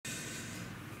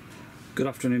Good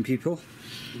afternoon, people.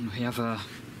 We have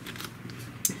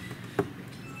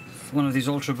one of these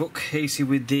Ultrabook AC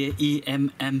with the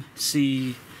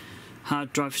Emmc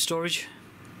hard drive storage,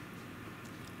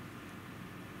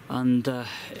 and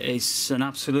it's an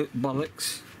absolute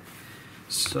bollocks.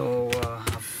 So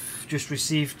I've just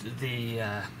received the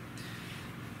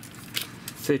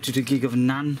 32 gig of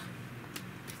Nand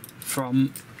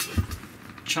from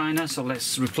China, so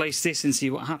let's replace this and see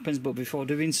what happens. But before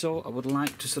doing so, I would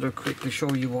like to sort of quickly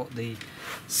show you what the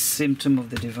symptom of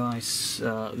the device,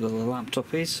 the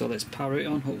laptop is. So let's power it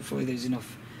on. Hopefully there's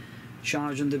enough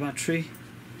charge on the battery.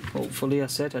 Hopefully, I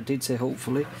did say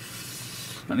hopefully.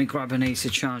 Let me grab an AC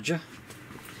charger.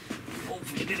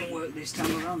 Hopefully it didn't work this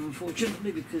time around,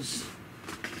 unfortunately, because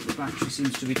the battery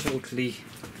seems to be totally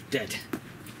dead.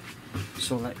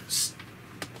 So let's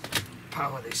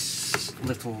power this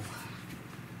little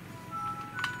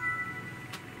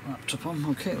laptop on.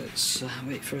 Okay, let's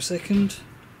wait for a second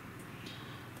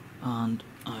and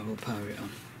I will power it on.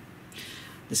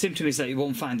 The symptom is that it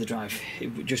won't find the drive,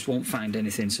 it just won't find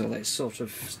anything, so let's sort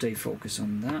of stay focused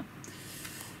on that.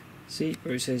 See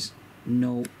where it says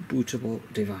no bootable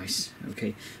device.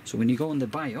 Okay, so when you go on the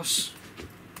BIOS,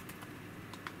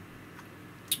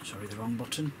 sorry, the wrong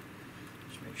button,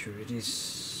 just make sure it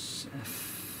is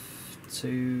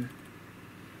F2,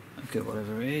 okay,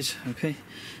 whatever it is. Okay,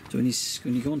 so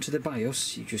when you go onto the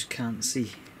BIOS, you just can't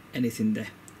see anything there.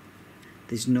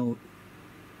 There's no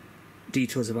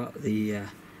details about the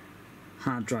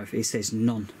hard drive. It says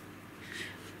none.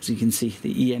 So you can see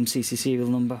the Emmc serial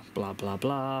number, blah blah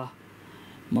blah,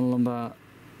 model number.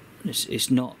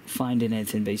 It's not finding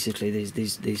anything basically.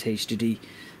 There's HDD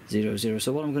 00.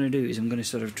 So what I'm going to do is I'm going to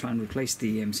sort of try and replace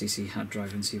the Emmc hard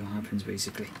drive and see what happens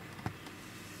basically.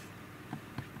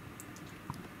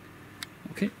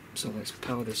 Okay, so let's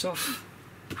power this off.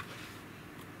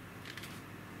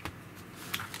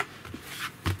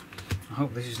 I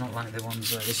hope this is not like the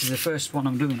ones, this is the first one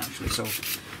I'm doing actually, so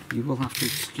you will have to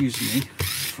excuse me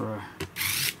for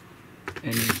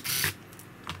any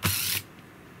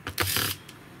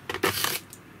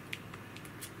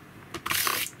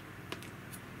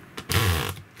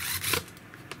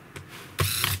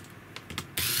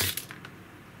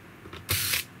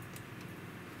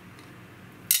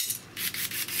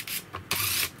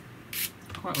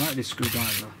I quite like this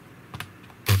screwdriver.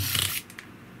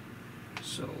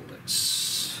 So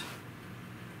let's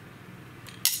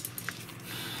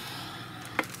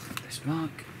put this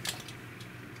back.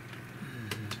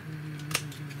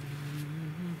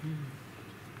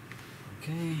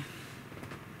 Okay.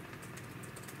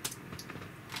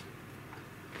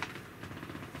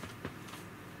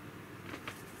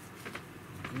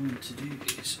 What I'm going to do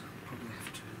is I'll probably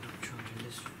have to end up charging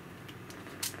this.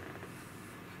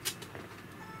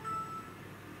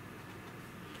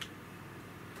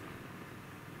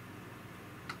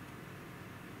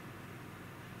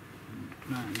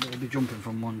 Right, we'll be jumping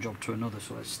from one job to another,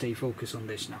 so let's stay focused on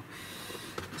this now.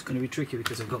 It's going to be tricky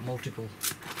because I've got multiple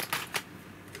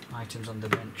items on the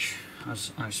bench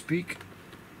as I speak.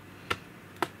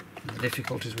 And the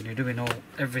difficulties when you're doing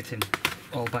everything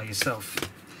all by yourself,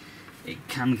 it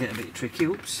can get a bit tricky.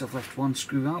 Oops, I've left one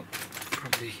screw out.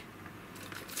 Probably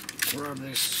grab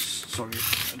this. Sorry,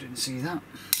 I didn't see that.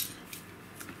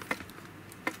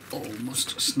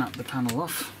 Almost snapped the panel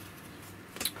off.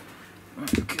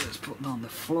 Right, okay, let's put that on the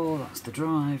floor. That's the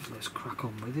drive. Let's crack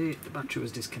on with it. The battery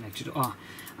was disconnected.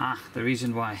 The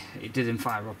reason why it didn't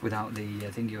fire up without the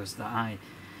thingy was that I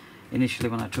initially,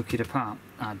 when I took it apart,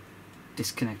 I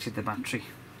disconnected the battery.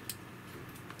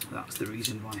 That's the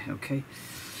reason why. Okay,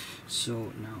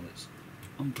 so now let's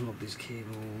unplug these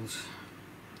cables.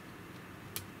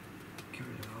 Get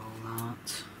rid of all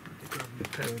that. Grab a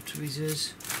pair of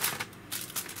tweezers.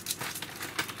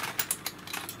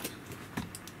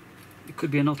 Could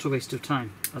be an utter waste of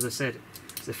time. As I said,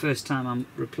 it's the first time I'm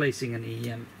replacing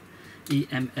an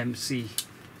Emmc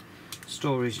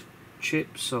storage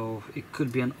chip, so it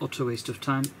could be an utter waste of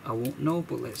time. I won't know,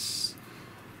 but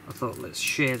I thought let's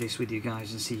share this with you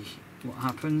guys and see what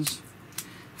happens.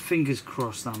 Fingers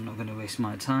crossed that I'm not going to waste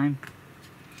my time,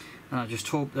 and I just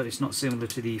hope that it's not similar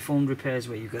to the phone repairs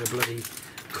where you've got to bloody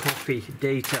copy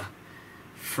data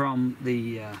from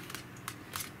the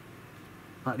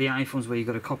like the iPhones, where you've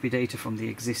got to copy data from the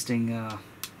existing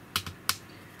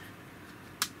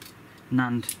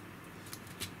Nand.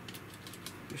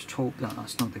 Just hope that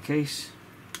that's not the case.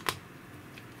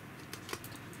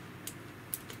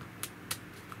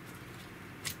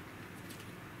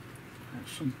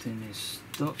 Something is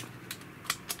stuck.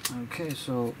 Okay,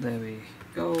 so there we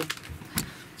go.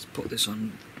 Let's put this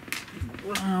on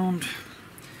ground.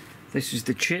 This is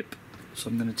the chip. So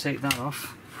I'm going to take that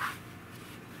off.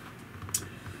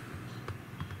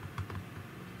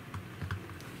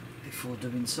 Before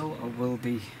doing so, I'll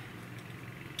be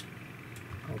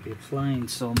applying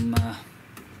some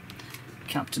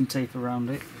Captain tape around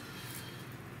it.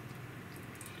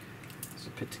 There's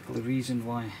a particular reason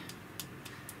why.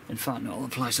 In fact, no, I'll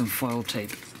apply some foil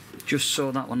tape just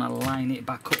so that when I line it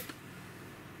back up,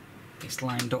 it's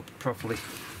lined up properly.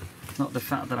 Not the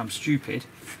fact that I'm stupid,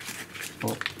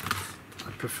 but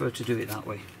I prefer to do it that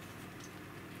way.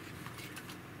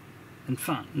 In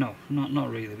fact, no, not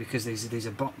really, because there's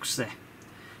a box there.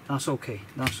 That's okay,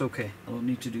 that's okay. I don't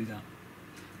need to do that.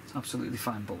 It's absolutely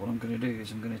fine. But what I'm going to do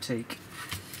is I'm going to take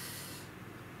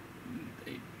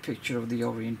a picture of the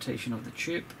orientation of the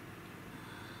chip.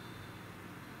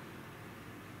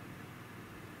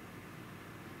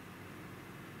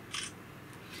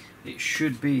 It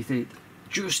should be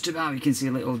just about, you can see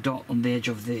a little dot on the edge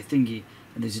of the thingy,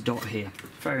 and there's a dot here.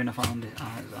 Fair enough,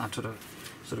 I sort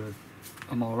of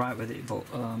I'm alright with it, but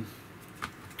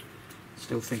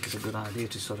still think it's a good idea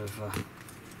to sort of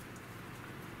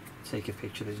take a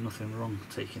picture. There's nothing wrong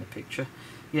taking a picture.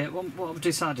 Yeah, what I've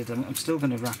decided, I'm still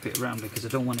going to wrap it around because I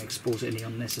don't want to expose any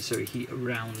unnecessary heat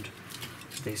around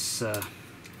this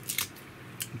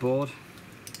board.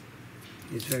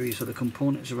 There's various other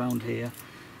components around here,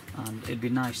 and it'd be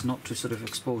nice not to sort of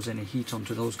expose any heat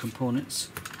onto those components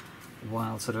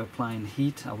while sort of applying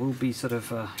heat. I will be sort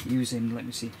of using, let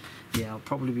me see, yeah, I'll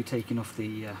probably be taking off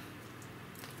the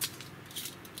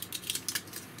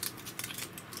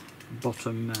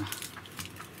bottom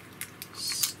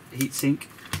heat sink.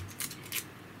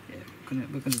 Yeah,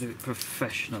 we're gonna do it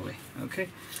professionally. Okay,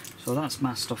 so that's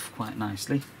masked off quite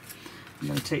nicely. I'm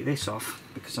going to take this off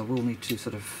because I will need to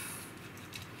sort of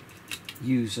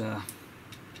use a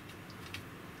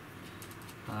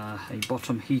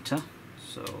bottom heater,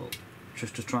 so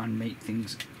just to try and make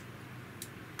things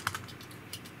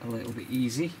a little bit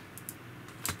easy.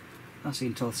 That's the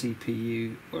Intel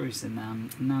CPU. Where is the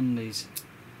Nand? Nand is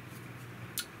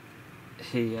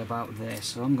here, about there.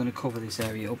 So I'm going to cover this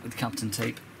area up with Captain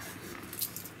tape.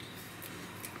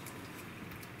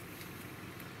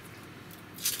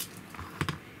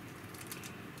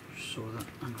 So that,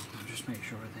 hang on, I'll just make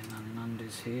sure the Nand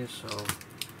is here. So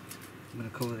I'm going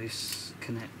to cover this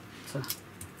connector.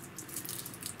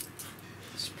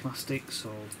 It's plastic,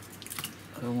 so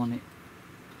I don't want it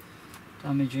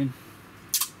damaging.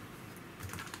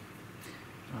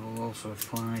 I will also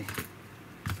apply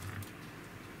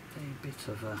a bit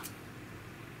of that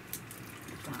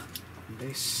on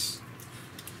this.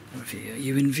 Are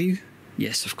you in view?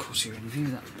 Yes, of course you're in view.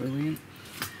 That's brilliant.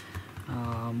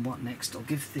 What next? I'll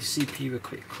give the CPU a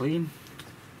quick clean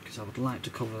because I would like to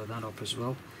cover that up as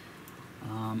well,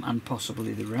 and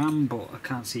possibly the RAM, but I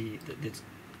can't see that there's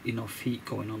enough heat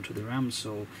going onto the RAM,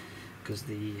 so because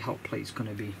the hot plate's going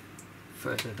to be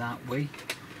further that way,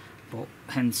 but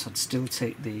hence I'd still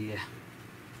take the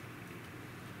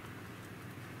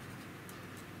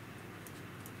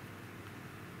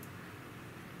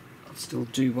I'll still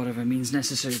do whatever means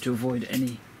necessary to avoid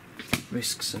any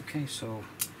risks. Okay, so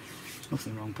there's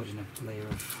nothing wrong putting a layer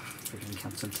of friggin'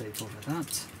 Captain tape over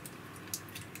that.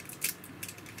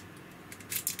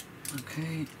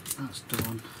 Okay, that's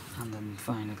done, and then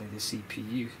finally the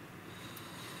CPU.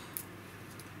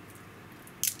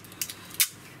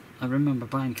 I remember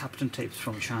buying Captain tapes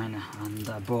from China, and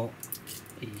I bought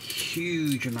a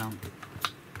huge amount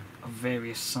of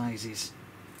various sizes,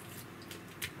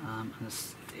 and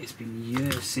it's been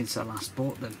years since I last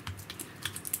bought them,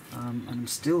 and I'm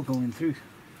still going through,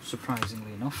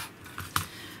 surprisingly enough.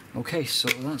 Okay, so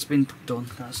that's been done,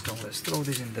 that's done. Let's throw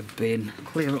this in the bin,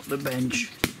 clear up the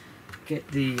bench, get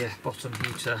the bottom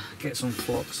heater, get some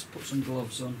flux, put some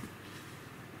gloves on,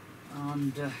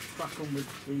 and crack on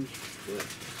with the work.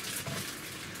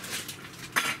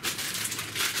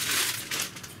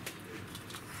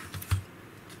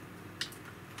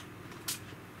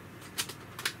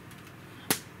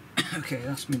 Okay,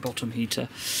 that's my bottom heater.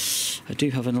 I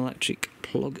do have an electric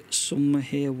plug somewhere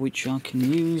here which I can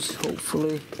use,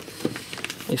 hopefully,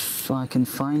 if I can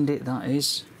find it, that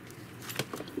is.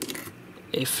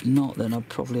 If not, then I'll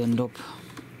probably end up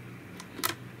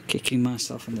kicking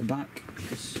myself in the back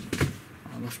because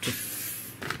I'll have to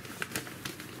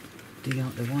dig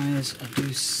out the wires. I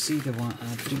do see the wire,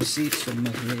 I do see it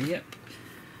somewhere here, yep.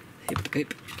 Hip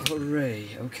hip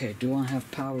hooray. Okay, do I have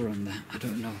power on that? I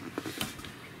don't know.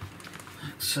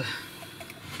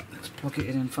 Let's plug it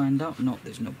in and find out. No,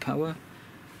 there's no power.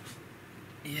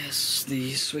 Yes,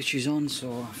 the switch is on,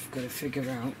 so I've got to figure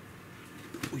out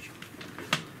which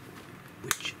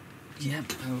yep,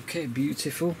 okay,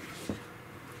 beautiful.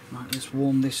 Right, let's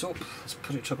warm this up. Let's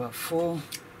put it to about 4.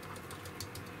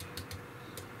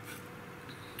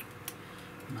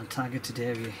 My targeted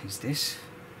area is this.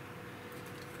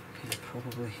 Okay,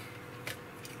 probably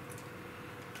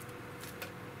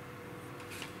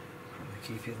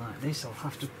keep it like this. I'll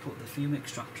have to put the fume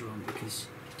extractor on because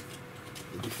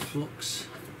the flux.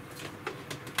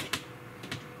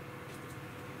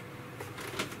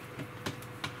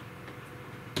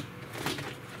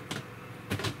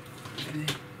 Okay.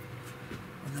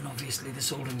 And then obviously the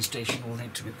soldering station will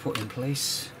need to be put in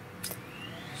place.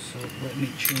 So let me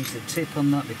change the tip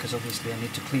on that because obviously I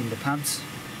need to clean the pads.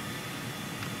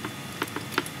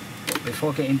 But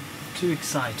before getting too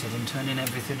excited and turning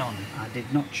everything on, I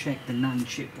did not check the Nand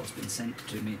chip what's been sent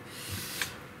to me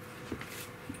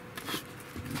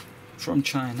from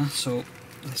China, so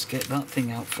let's get that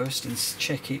thing out first and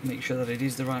check it, make sure that it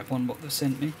is the right one what they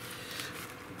sent me.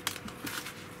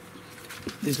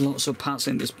 There's lots of parts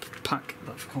in this pack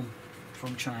that have come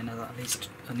from China that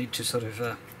I need to sort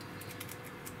of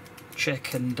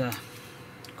check and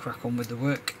crack on with the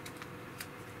work.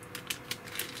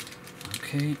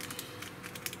 Okay,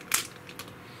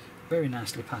 very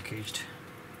nicely packaged.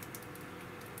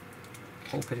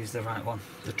 Hope it is the right one.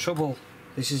 The trouble,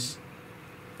 this is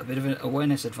a bit of an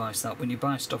awareness advice, that when you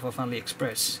buy stuff off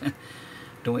AliExpress,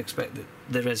 don't expect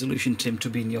the resolution trim to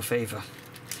be in your favour.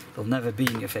 They'll never be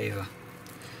in your favour.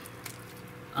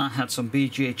 I had some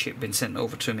BGA chip been sent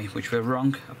over to me which were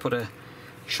wrong. I put a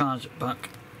charge back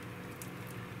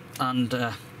and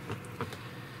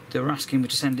they were asking me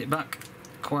to send it back.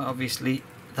 Quite obviously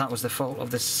that was the fault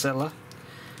of the seller.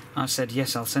 I said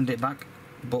yes, I'll send it back,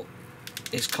 but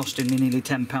it's costing me nearly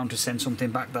 £10 to send something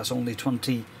back that's only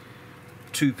 £22.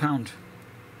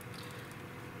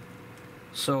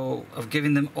 So I've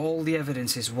given them all the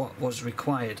evidences what was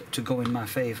required to go in my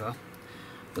favour,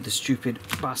 but the stupid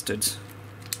bastards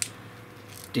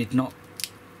did not,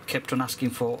 kept on asking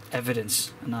for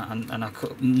evidence, and I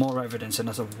got more evidence, and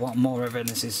I said what more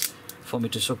evidence is for me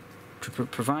to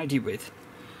provide you with.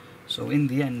 So in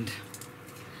the end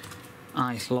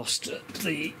I lost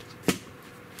the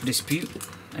dispute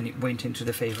and it went into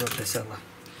the favour of the seller.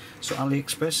 So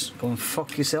AliExpress, go and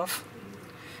fuck yourself,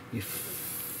 you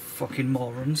fucking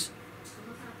morons.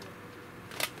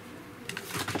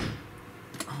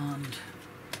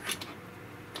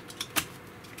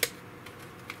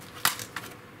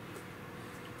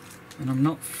 And I'm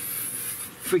not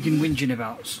freaking whinging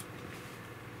about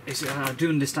it. I do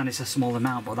understand it's a small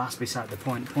amount, but that's beside the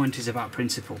point. The point is about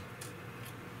principle,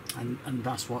 and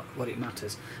that's what it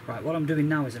matters. Right, what I'm doing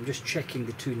now is I'm just checking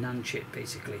the two Nand chip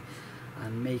basically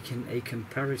and making a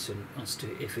comparison as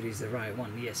to if it is the right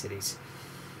one. Yes, it is.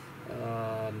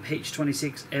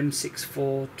 H26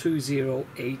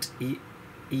 M64208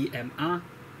 EMR,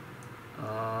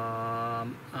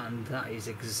 and that is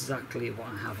exactly what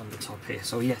I have on the top here.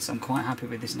 So yes, I'm quite happy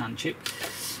with this Nand chip.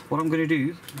 What I'm going to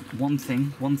do, one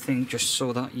thing just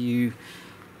so that you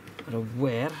are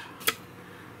aware,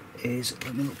 is,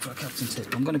 let me look for a captain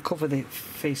tape. I'm going to cover the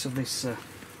face of this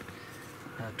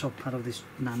top pad of this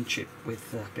Nand chip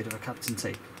with a bit of a captain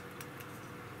tape,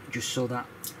 just so that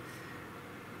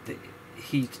the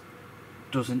heat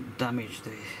doesn't damage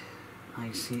the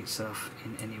IC itself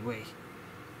in any way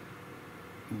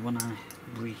when I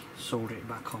re-solder it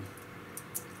back on.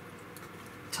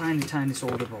 Tiny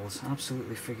solder balls,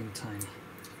 absolutely friggin' tiny.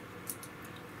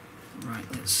 Right,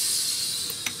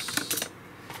 let's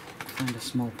find a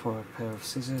small pair of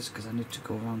scissors because I need to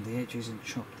go around the edges and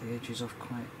chop the edges off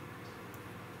quite.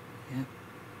 Yep.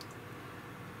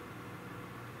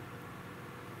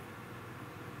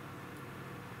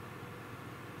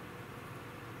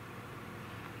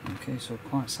 Okay, so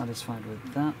quite satisfied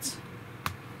with that.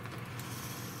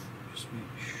 Just make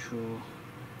sure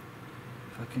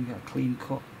if I can get a clean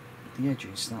cut at the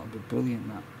edges, that would be brilliant.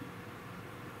 That.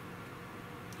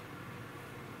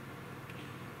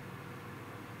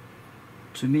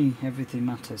 To me, everything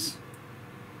matters.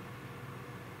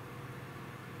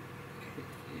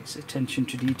 It's attention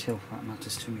to detail that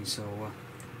matters to me. So,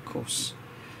 of course,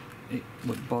 it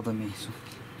would bother me. So,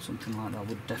 something like that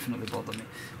would definitely bother me.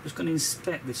 I'm just going to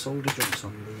inspect the solder joints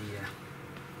on the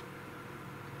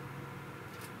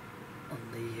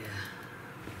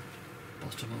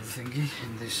bottom of the thingy,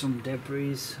 and there's some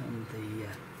debris on the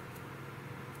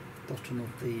bottom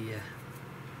of the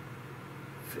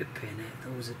flipping heck.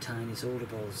 Those are tiny solder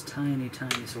balls, tiny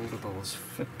solder balls,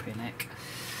 flipping heck.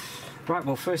 Right,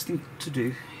 well, first thing to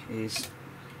do is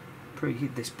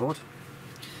preheat this board,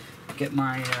 get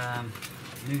my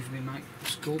move my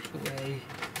microscope away,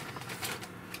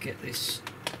 get this,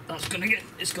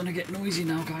 it's gonna get noisy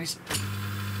now, guys.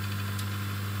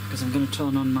 because I'm going to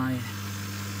turn on my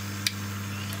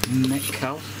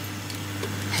Emmc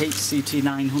HCT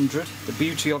 900. The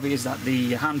beauty of it is that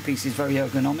the handpiece is very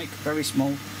ergonomic, very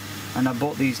small, and I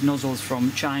bought these nozzles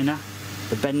from China,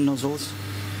 the bend nozzles,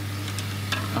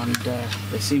 and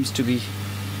they seems to be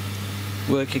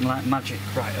working like magic.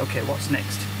 Right, okay, what's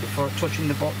next? Before touching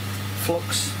the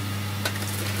flux,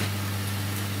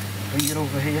 bring it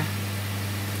over here.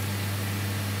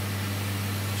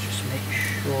 Let's just make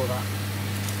sure that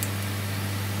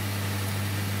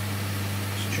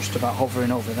it's just about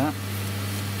hovering over that.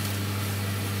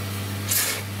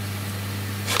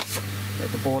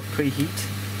 Let the board preheat.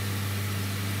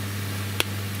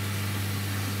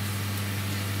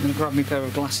 I'm going to grab my pair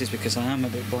of glasses because I am a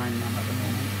bit blind now at the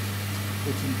moment.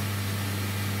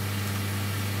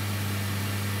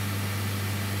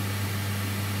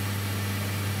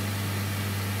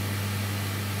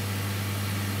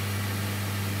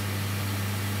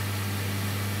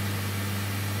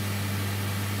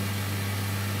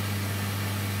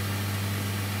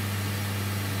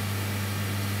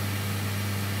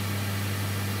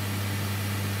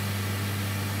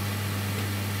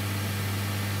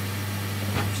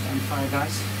 Stand fire,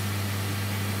 guys.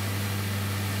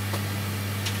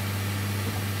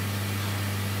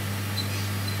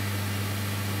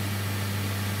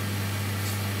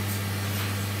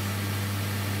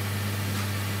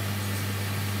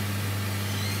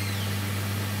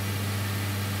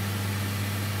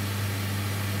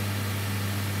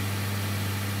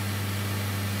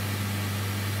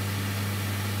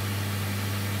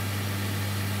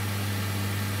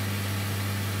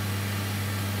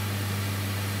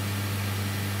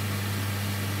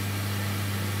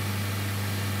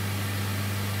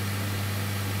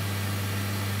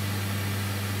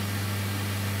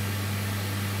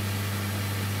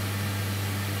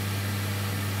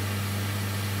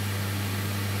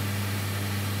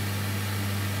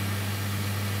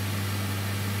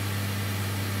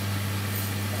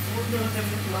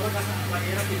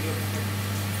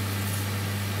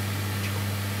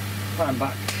 Right, I'm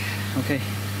back. Okay.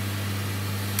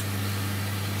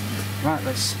 Right,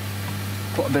 let's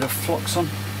put a bit of flux on.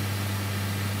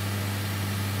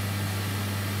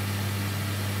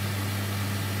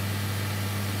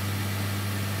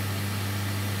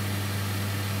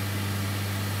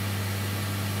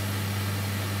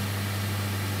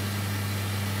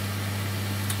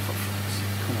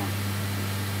 Come on.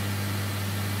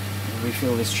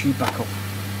 Refill this tube back up.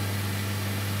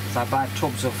 So I buy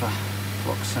tubs of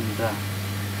flux and sure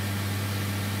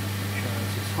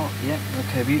this is hot. Yeah,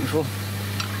 okay, beautiful.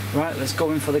 Right, let's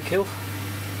go in for the kill.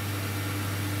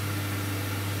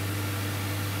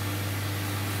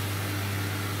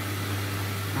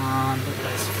 And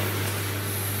let's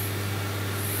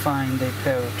find a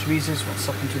pair of tweezers. What's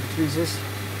happened to the tweezers?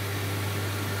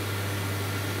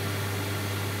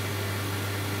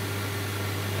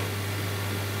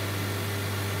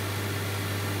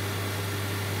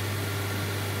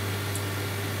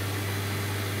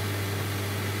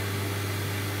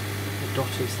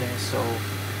 Dot is there, so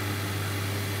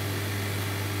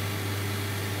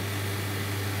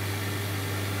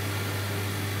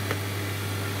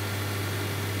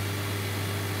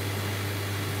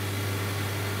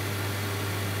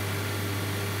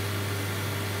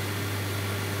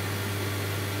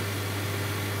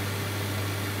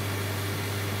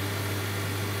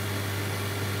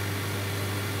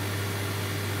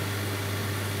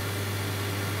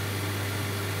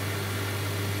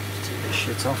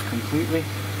shit off completely.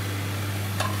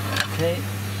 Okay,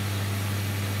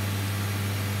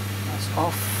 that's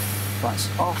off, that's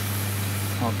off.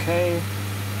 Okay,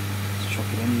 let's chuck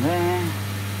it in there.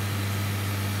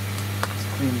 Let's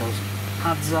clean those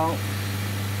pads out.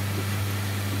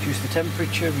 Reduce the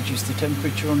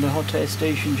temperature on the hot air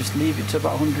station, just leave it to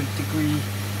about 100 degrees.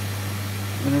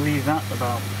 I'm going to leave that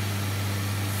about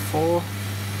 4.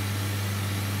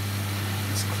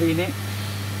 Let's clean it.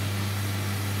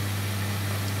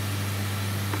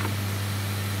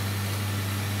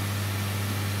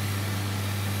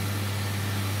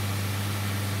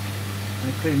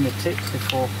 I'm cleaning the tips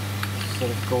before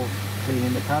sort of go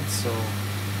cleaning the pads, so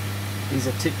these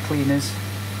are tip cleaners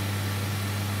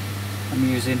I'm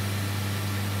using.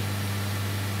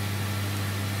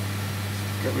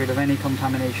 Get rid of any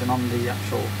contamination on the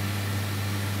actual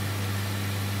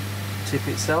tip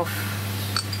itself.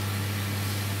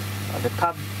 The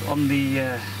pad on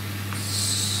the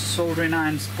soldering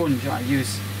iron sponge, I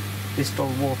use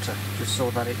distilled water just so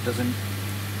that it doesn't,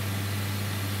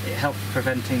 it helps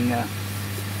preventing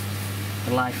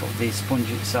the life of the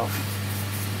sponge itself.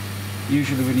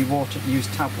 Usually when you use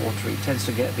tap water, it tends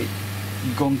to get a bit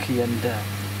gunky and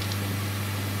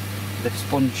the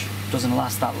sponge doesn't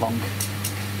last that long.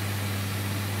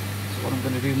 So what I'm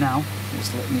going to do now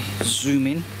is let me zoom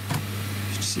in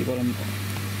just to see what I'm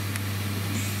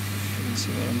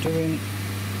doing. In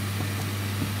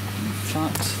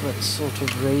fact, let's sort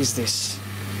of raise this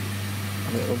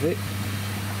a little bit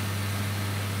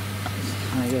as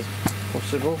high as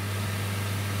possible,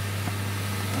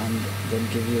 and then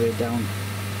give you a down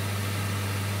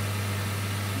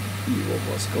view of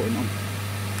what's going on.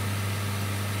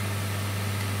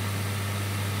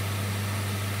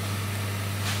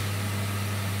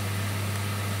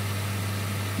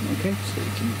 Okay, so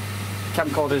you can,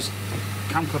 camcorder is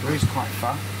quite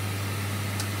far.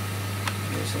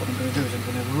 Okay, so what I'm going to do is I'm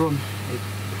going to run a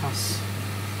pass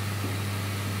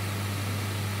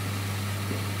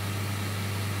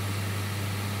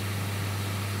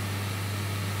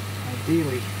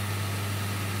ideally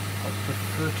I'd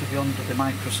prefer to be under the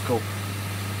microscope,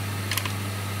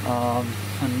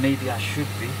 and maybe I should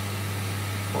be,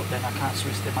 but then I can't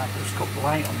switch the microscope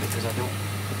light on because I don't.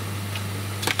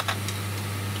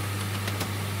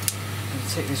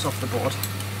 Take this off the board,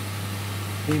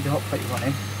 leave the hot plate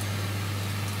running,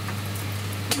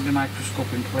 put the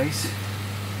microscope in place,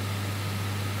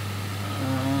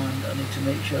 and I need to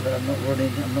make sure that I'm not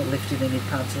lifting any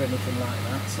pads or anything like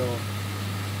that, so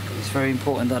it's very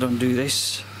important that I don't do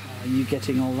this. Are you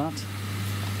getting all that?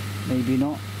 Maybe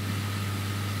not.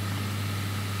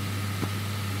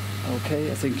 Okay,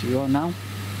 I think you are now.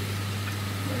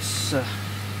 Let's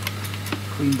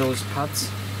clean those pads.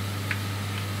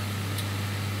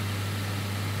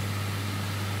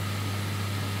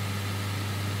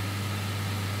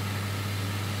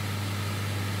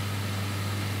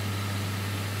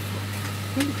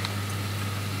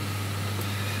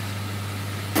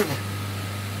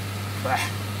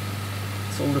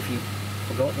 Solder fume.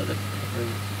 Forgot that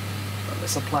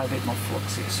let's apply a bit more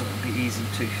flux here so it'll be easy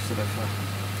to sort of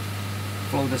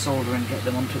flow the solder and get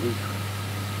them onto the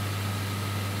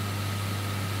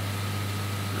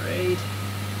braid.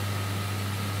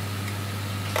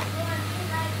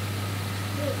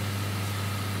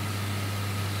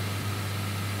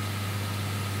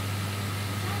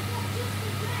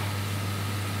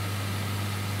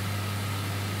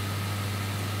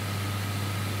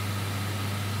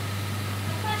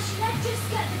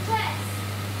 Just get the dress.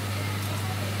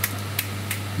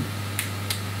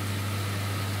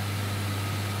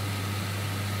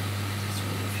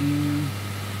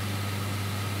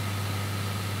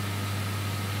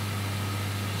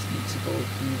 Just need to go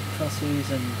through the trusses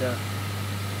and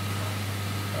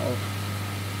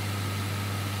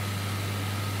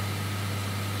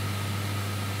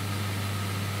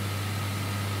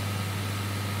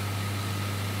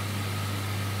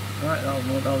right,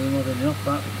 that'll be more than enough,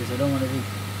 that, because I don't want to be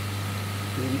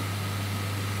doing it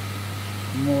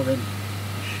more than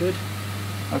I should.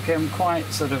 Okay, I'm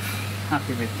quite sort of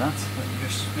happy with that. Let me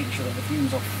just make sure that the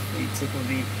fume's off the tickle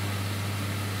the...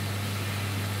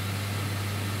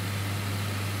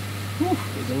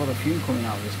 There's a lot of fume coming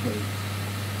out of this blade.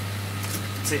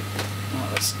 That's it.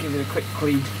 Right, let's give it a quick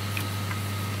clean.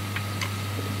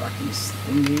 Put it back in this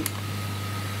thingy.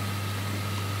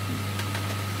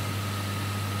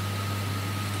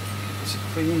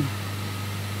 Clean.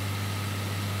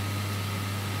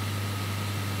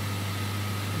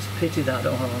 It's a pity that I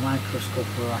don't have a microscope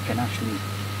where I can actually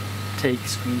take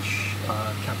screen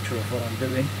capture of what I'm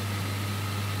doing.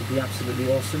 It would be absolutely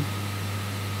awesome.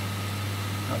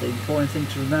 Now the important thing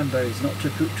to remember is not to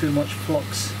put too much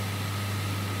flux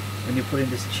when you're putting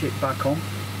this chip back on,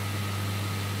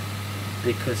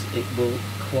 because it will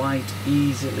quite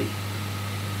easily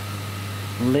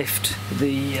lift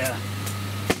the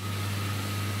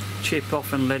chip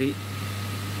off and let it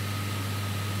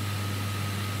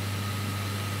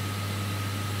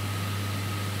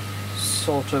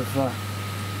sort of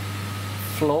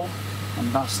flow,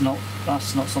 and that's not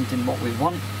something what we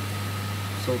want.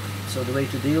 So the way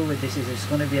to deal with this is it's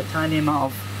going to be a tiny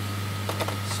amount of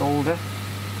solder,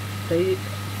 tape,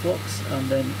 flux, and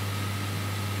then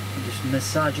just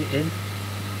massage it in.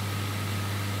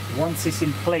 Once it's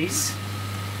in place,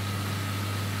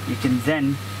 you can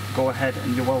then go ahead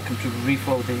and you're welcome to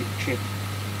reflow the chip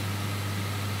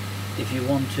if you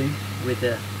want to with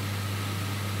a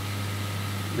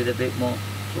bit more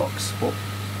flux, but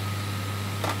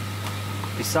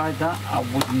beside that I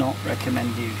would not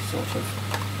recommend you sort of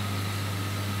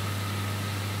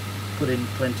put in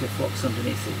plenty of flux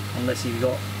underneath it unless you've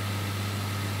got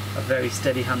a very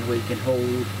steady hand where you can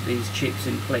hold these chips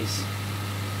in place.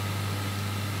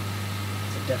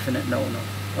 It's a definite no-no.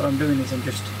 What I'm doing is I'm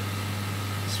just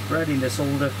spreading the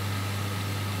solder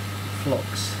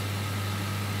flux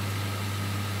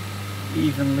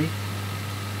evenly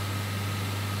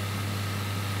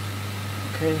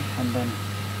Okay, and then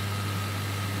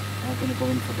I'm going to go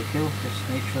in for the kill. Just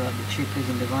make sure that the chip is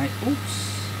in the right,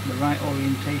 the right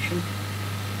orientation.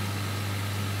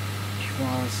 Which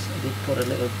was, I did put a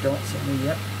little dot somewhere,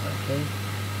 yep, okay.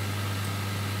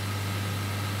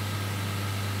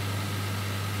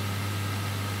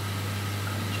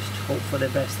 And just hope for the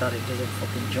best that it doesn't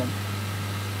fucking jump.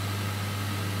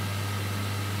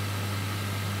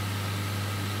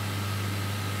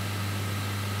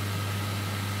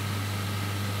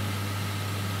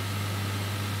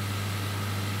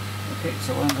 Okay,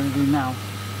 so what I'm going to do now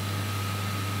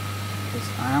is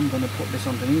I am going to put this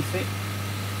underneath it.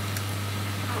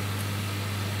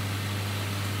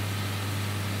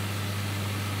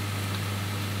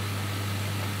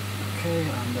 Okay,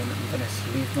 and then I'm going to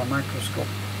leave my microscope.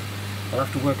 I'll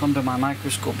have to work under my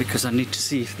microscope because I need to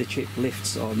see if the chip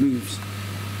lifts or moves.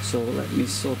 So let me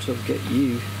sort of get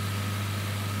you.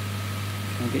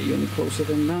 Can I get you any closer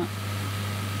than that?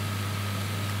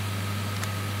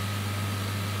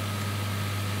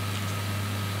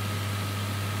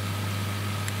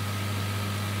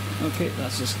 Okay,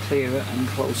 that's as clearer and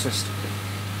closest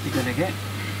you're going to get.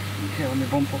 Okay, let me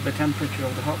bump up the temperature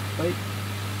of the hot plate.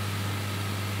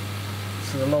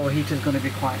 So the lower heat is going to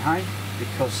be quite high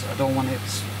because I don't want it.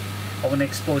 I want to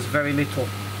expose very little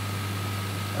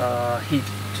heat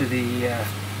to the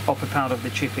upper part of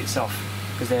the chip itself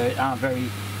because they are very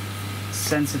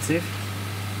sensitive.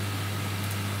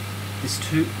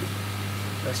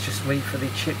 Let's just wait for the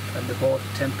chip and the board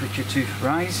temperature to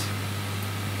rise.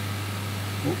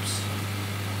 Oops.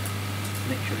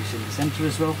 Make sure it's in the centre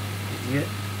as well. Idiot.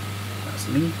 That's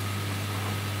me.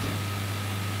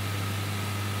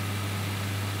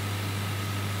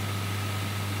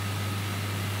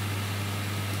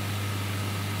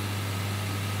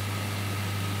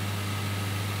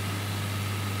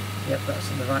 Yep, that's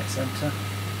in the right centre.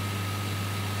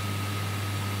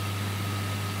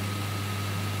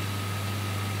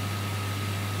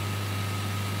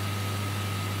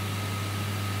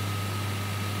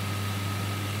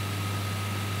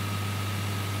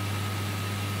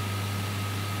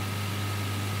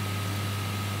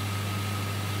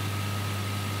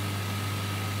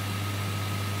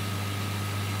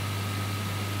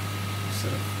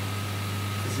 Sort of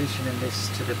positioning this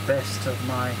to the best of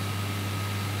my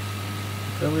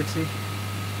ability.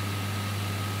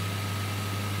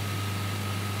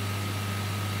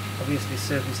 Obviously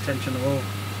surface tension low.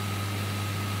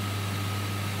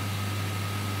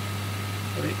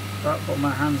 But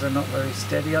my hands are not very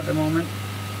steady at the moment.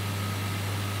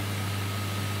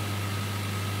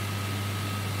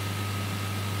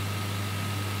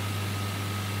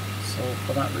 So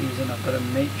for that reason I've got to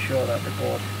make sure that the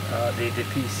board,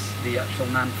 the actual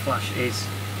Nand flash is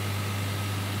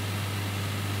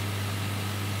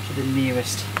to the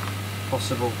nearest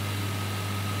possible.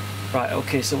 Right,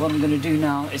 okay, so what I'm going to do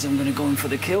now is I'm going to go in for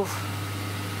the kill.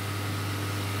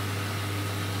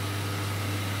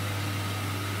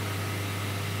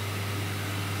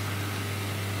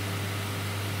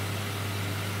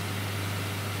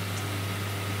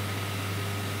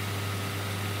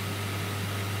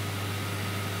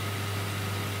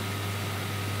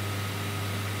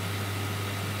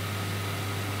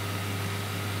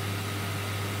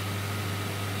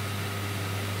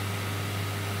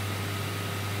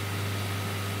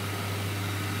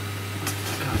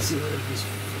 See whether it's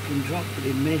fucking dropped, but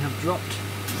it may have dropped.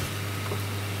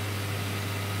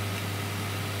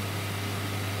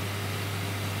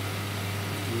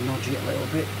 Nudge it a little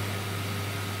bit.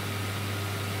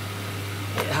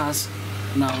 It has.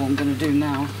 Now what I'm going to do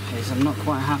now is I'm not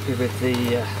quite happy with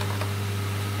the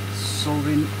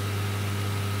soldering.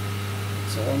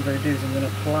 So what I'm going to do is I'm going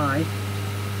to apply.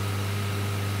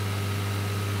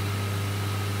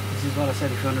 This is what I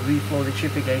said, if you want to reflow the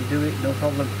chip again, do it, no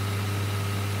problem.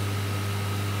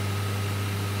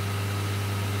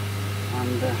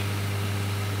 And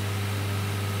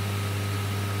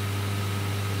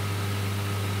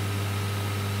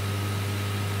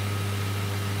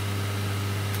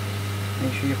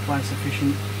make sure you apply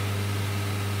sufficient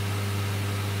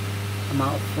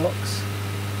amount of flux.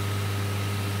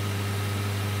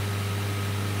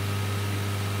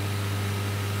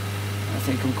 I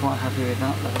think I'm quite happy with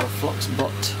that level of flux,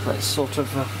 but let's sort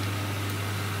of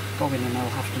go in and I'll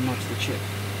have to nudge the chip.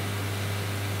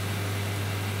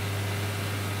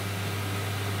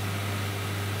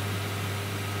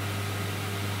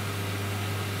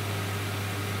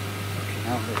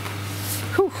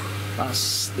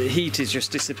 The heat is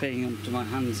just dissipating onto my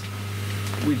hands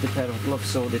with the pair of gloves,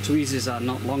 so the tweezers are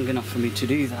not long enough for me to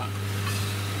do that.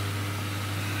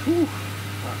 Whew,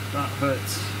 that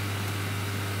hurts.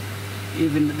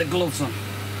 Even with the gloves on.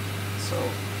 So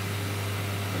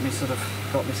let me sort of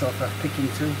got myself a picking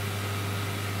tool.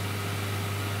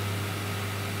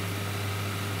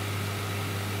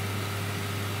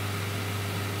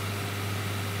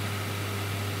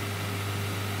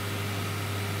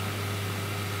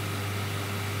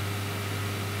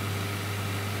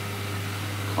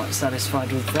 Quite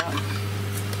satisfied with that.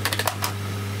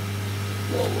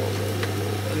 Whoa, whoa, whoa, whoa,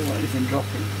 whoa. I don't want anything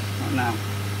dropping. Not now.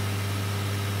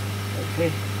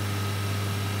 Okay.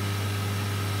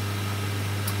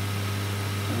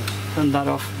 Turn that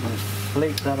off. I'm going to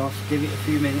flake that off. Give it a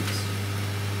few minutes.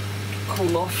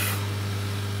 Cool off.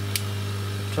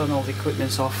 Turn all the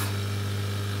equipment off.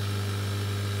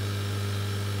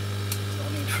 No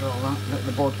need for all that. Let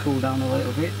the board cool down a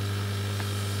little bit.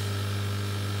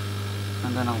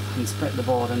 And then I'll inspect the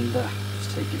board and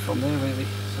just take it from there really.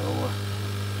 So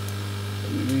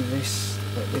let me move this,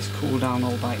 let this cool down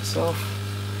all by itself.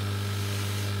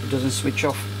 It doesn't switch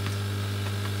off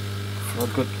for a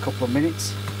good couple of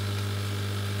minutes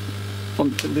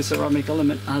until the ceramic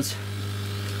element has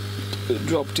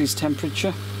dropped its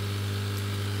temperature.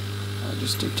 I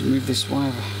just need to move this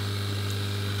wire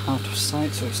out of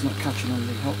sight so it's not catching on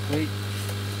the hot plate.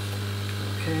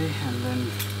 Okay, and then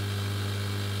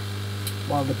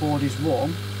while the board is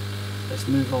warm, let's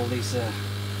move all these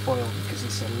foil, because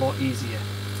it's a lot easier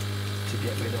to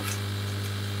get rid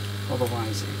of.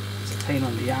 Otherwise it's a pain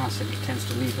on the arse and it tends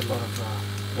to leave a lot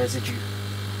of residue.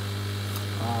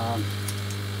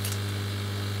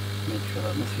 Make sure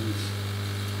that nothing's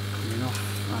coming off.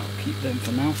 I'll keep them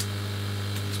for now,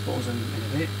 dispose them in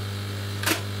a bit.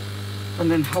 And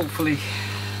then hopefully,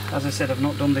 as I said, I've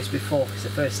not done this before, it's the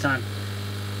first time.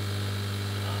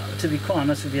 To be quite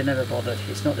honest with you, I never bothered.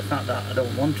 It's not the fact that I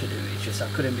don't want to do it, it's just I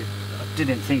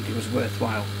didn't think it was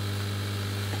worthwhile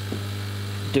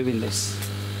doing this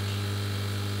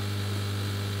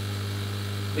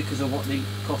because of what the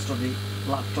cost of the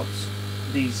laptops,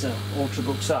 these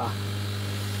Ultrabooks are.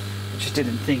 I just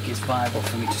didn't think it's viable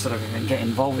for me to sort of even get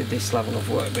involved with this level of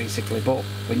work basically. But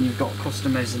when you've got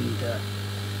customers and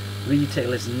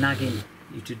retailers nagging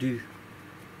you to do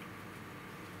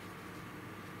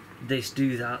this,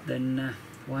 do that, then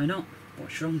why not?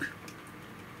 What's wrong?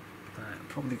 Right, I'll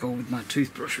probably go with my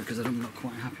toothbrush because I'm not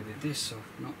quite happy with this. So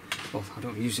not, well, I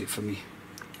don't use it for me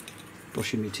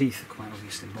brushing my teeth quite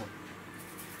obviously, but I'm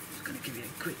just going to give you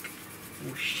a quick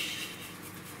whoosh.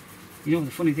 You know,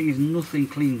 the funny thing is nothing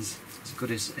cleans as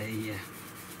good as a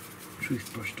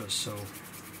toothbrush does. So,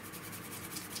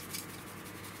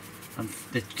 and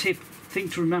the thing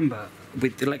to remember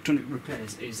with electronic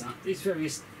repairs is that these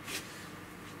various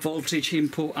voltage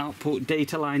input output,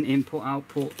 data line input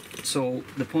output. So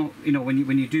the point, you know, when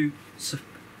you do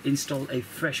install a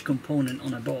fresh component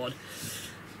on a board,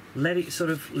 let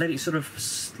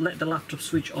the laptop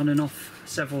switch on and off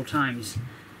several times,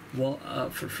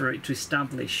 for it to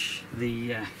establish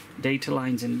the data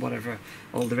lines and whatever,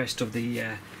 all the rest of the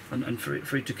and for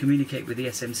it to communicate with the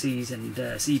SMCs and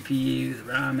CPU,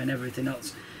 the RAM and everything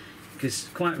else. Because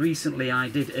quite recently I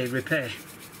did a repair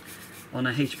on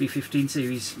a HP 15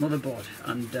 series motherboard,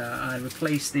 and I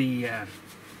replaced the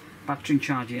battery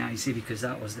charging IC because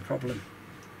that was the problem,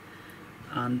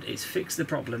 and it's fixed the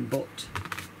problem. But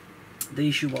the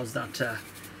issue was that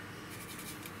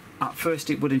at first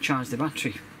it wouldn't charge the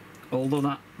battery, although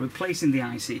that replacing the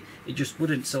IC it just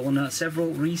wouldn't. So on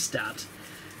several restarts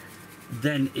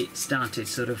then it started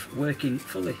sort of working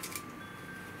fully.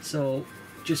 So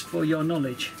just for your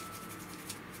knowledge,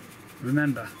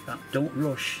 remember that, don't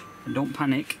rush and don't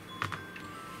panic,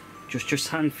 just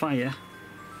hang fire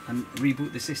and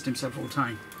reboot the system several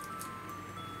times.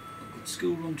 I've got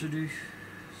school run to do,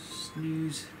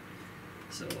 snooze,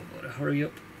 so I've got to hurry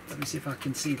up. Let me see if I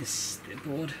can see the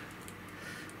board,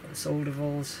 the solder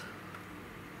balls.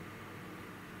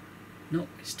 No,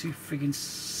 it's too friggin'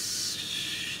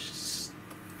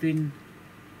 thin.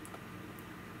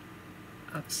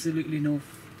 Absolutely no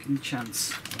fucking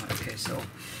chance. Right, okay, so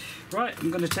right,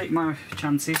 I'm going to take my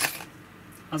chances.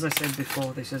 As I said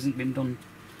before, this hasn't been done.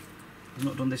 I've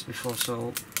not done this before,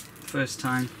 so first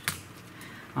time.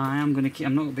 I'm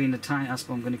not being a tight ass,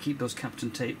 but I'm going to keep those Captain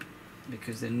tape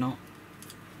because they're not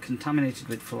contaminated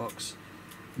with flux,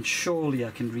 and surely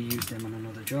I can reuse them on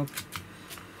another job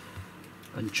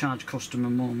and charge customer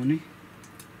more money.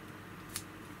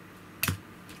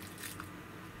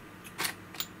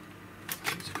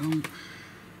 It's gone.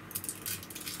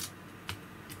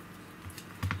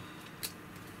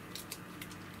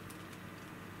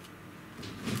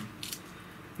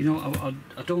 You know,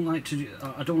 I don't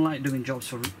like doing jobs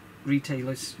for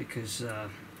retailers because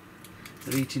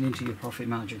they're eating into your profit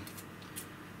margin.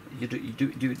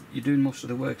 you're doing most of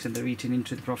the works and they're eating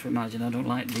into the profit margin. I don't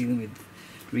like dealing with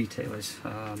retailers,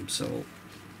 so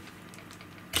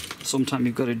sometimes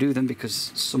you've got to do them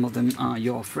because some of them are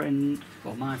your friend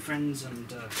or my friends,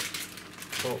 and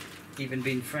but even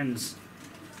being friends,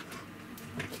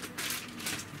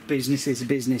 business is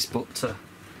business, but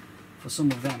for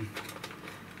some of them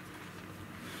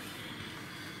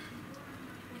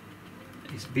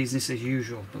it's business as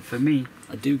usual. But for me,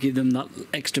 I do give them that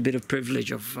extra bit of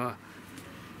privilege of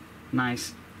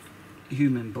nice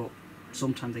human, but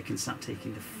sometimes they can start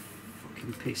taking the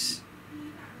fucking piss.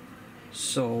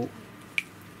 So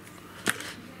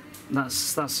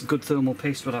that's good thermal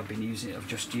paste what I've been using. I've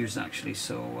just used actually.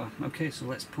 So okay, so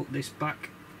let's put this back.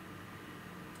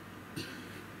 Let's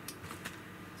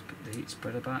put the heat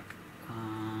spreader back,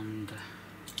 and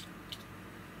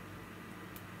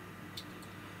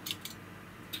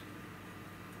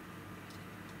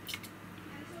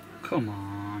come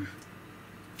on,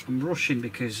 I'm rushing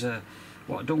because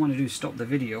what I don't want to do is stop the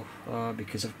video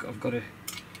because I've got to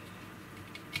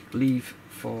leave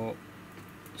for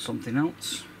something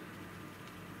else.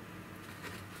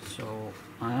 So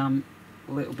I am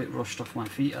a little bit rushed off my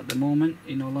feet at the moment,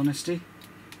 in all honesty,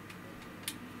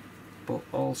 but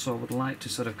also would like to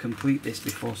sort of complete this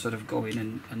before sort of going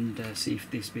and see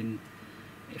if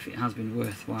it has been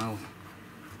worthwhile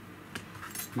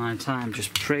my time.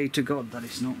 Just pray to God that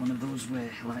it's not one of those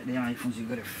where, like the iPhones, you've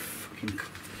got to fucking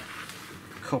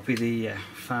copy the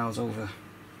files over.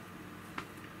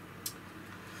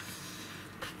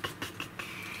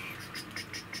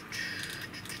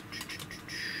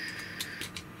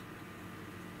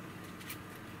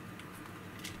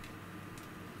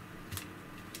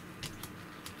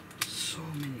 So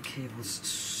many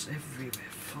cables everywhere,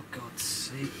 for God's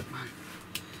sake, man.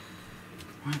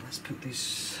 Right, let's put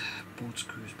these board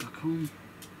screws back on.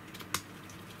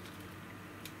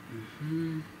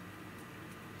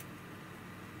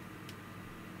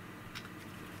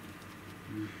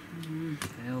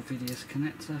 The LVDS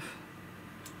connector.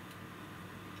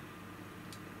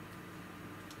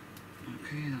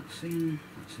 Okay, that's in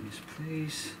its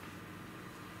place.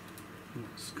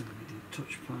 That's going to be the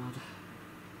touchpad.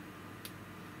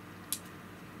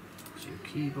 That's your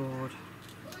keyboard.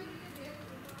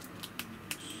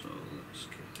 So let's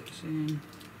get this in.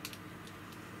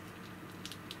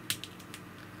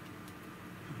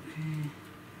 Okay.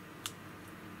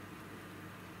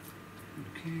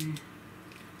 Okay.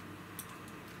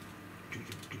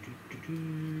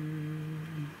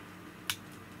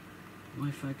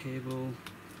 Wi-Fi cable.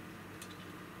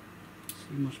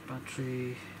 CMOS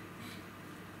battery.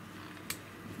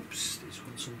 Oops, there's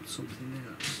something there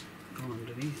that's gone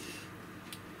underneath.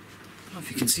 I don't know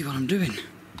if you can see what I'm doing.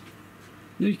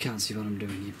 No, you can't see what I'm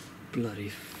doing, you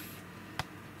bloody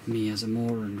me as a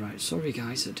moron. Right, sorry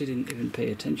guys, I didn't even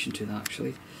pay attention to that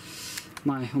actually.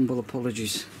 My humble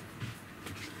apologies.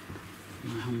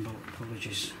 My humble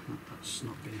apologies. That's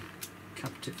not been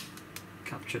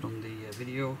captured on the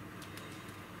video.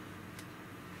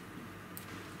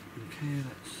 Okay,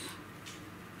 let's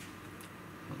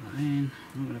put that in.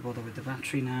 I'm not going to bother with the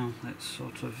battery now. Let's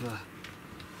sort of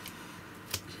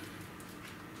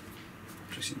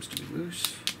battery seems to be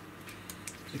loose.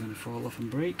 Is it going to fall off and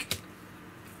break?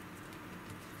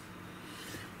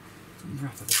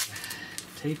 Wrap a bit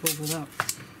of tape over that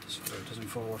so that it doesn't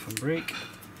fall off and break.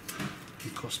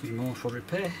 It cost me more for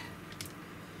repair.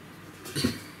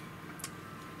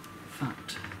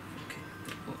 Fact. Okay,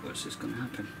 what worse is going to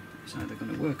happen? It's either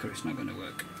going to work or it's not going to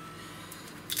work.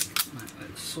 Right,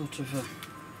 let's sort of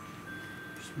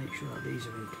just make sure that these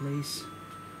are in place.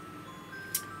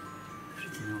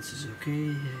 Everything else is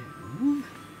okay. Ooh.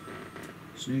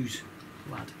 Snooze,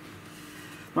 lad.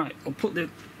 Right, I'll put the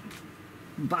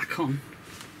back on.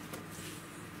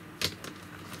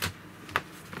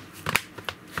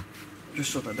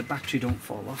 Just so that the battery don't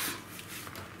fall off.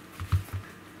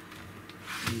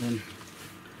 And then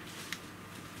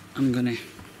I'm gonna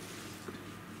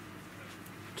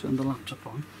turn the laptop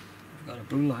on. I've got a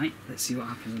blue light. Let's see what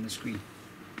happens on the screen.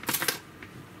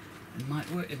 It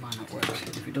might work, it might not work.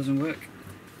 If it doesn't work,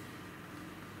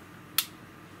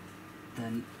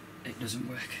 then it doesn't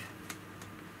work.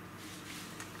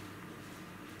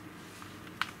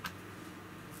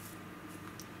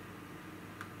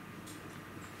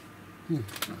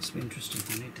 That's interesting.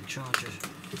 I need the charger.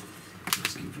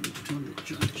 Asking for me to turn the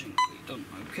charging. Done.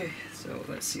 Okay, so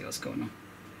let's see what's going on.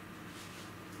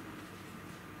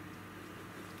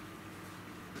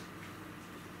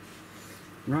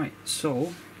 Right,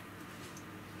 so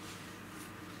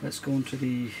let's go into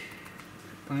the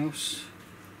BIOS.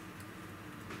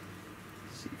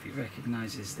 See if it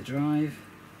recognises the drive.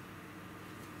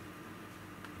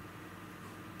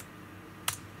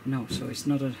 No, so it's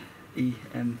not an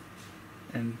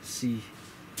Emmc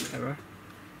error.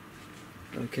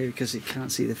 Okay, because it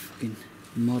can't see the fucking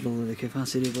model of the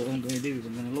capacity. But what I'm going to do is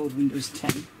I'm going to load Windows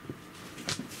 10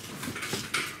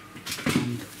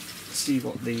 and see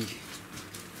what the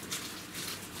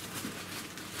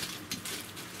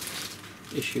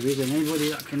issue is, and anybody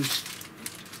that can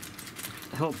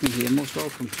help me here, most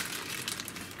welcome,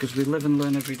 because we live and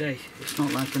learn every day. It's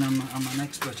not like I'm an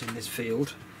expert in this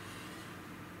field,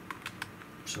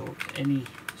 so any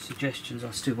suggestions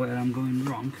as to where I'm going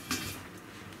wrong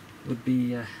would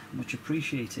be much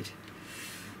appreciated.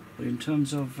 But in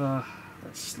terms of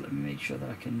let me make sure that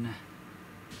I can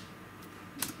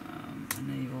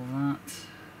enable that.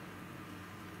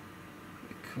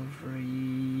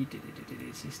 Recovery,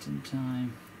 system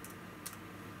time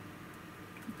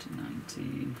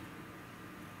 2019.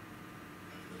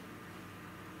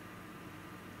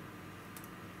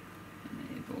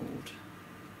 Enabled.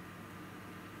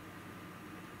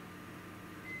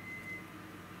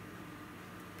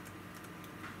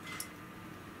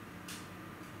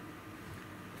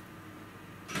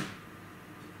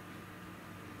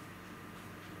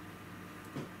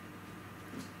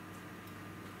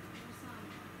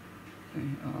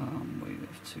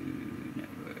 Wave 2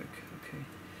 network. Okay,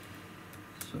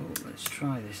 so let's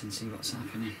try this and see what's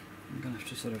happening. I'm gonna have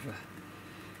to sort of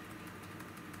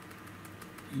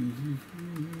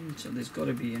so there's got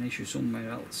to be an issue somewhere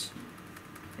else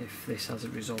if this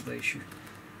hasn't resolved the issue.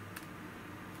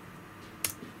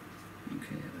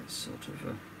 Okay, let's sort of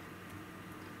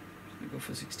we'll go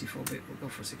for 64-bit. We'll go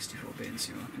for 64-bit and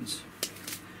see what happens.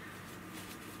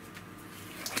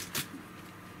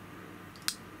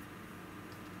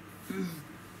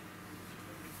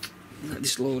 Let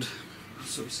this load.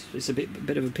 So it's a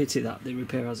bit of a pity that the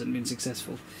repair hasn't been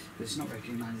successful, because it's not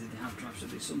recognising the hard drive, so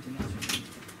there's something else.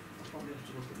 I'll probably have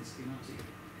to look at the schematic.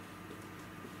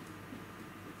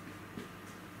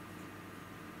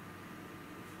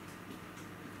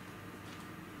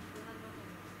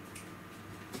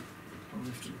 Probably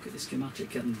have to look at the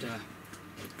schematic and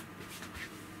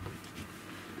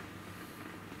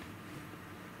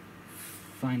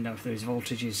find out if there's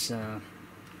voltages,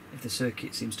 if the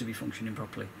circuit seems to be functioning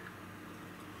properly.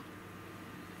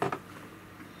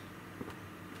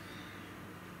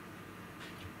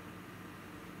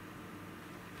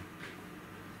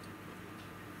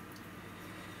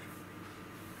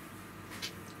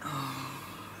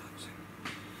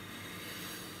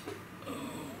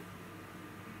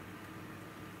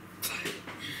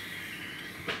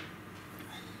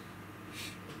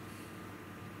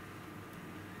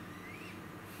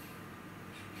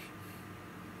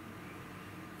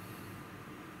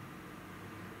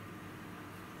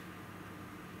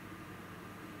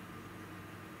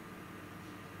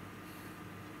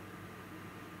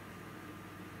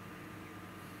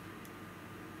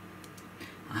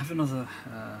 I have another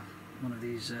one of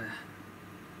these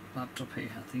laptop here.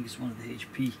 I think it's one of the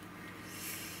HP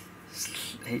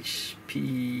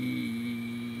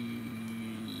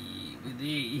with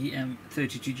the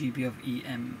 32 GB of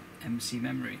Emmc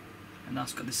memory, and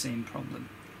that's got the same problem.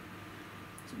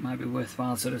 So it might be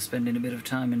worthwhile sort of spending a bit of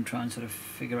time and trying to sort of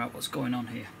figure out what's going on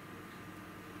here.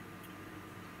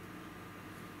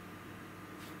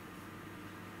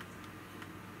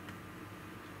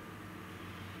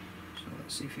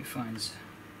 Let's see if he finds.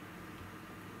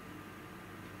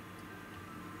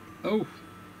 Oh,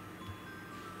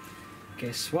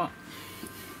 guess what?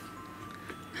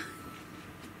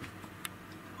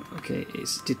 Okay,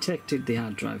 it's detected the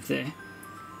hard drive there,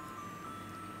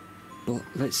 but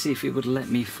let's see if it would let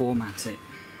me format it,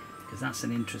 because that's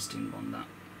an interesting one. That.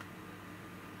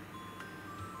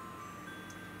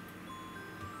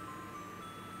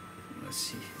 Let's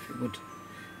see if it would.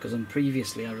 Because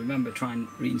previously I remember trying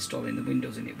reinstalling the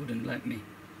Windows and it wouldn't let me.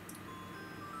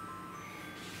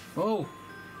 Oh!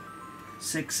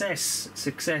 Success!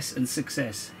 Success and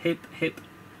success. Hip hip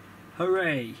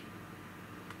hooray!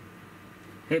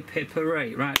 Hip hip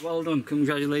hooray! Right, well done,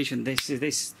 congratulations.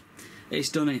 It's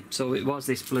done it. So it was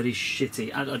this bloody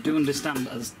shitty. I do understand,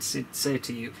 as I say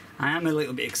to you, I am a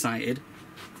little bit excited,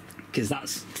 because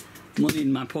that's money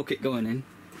in my pocket going in.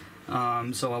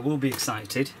 So I will be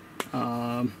excited.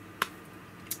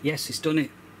 Yes, it's done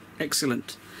it.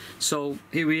 Excellent. So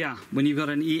here we are. When you've got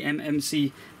an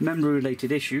eMMC memory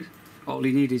related issue, all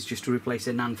you need is just to replace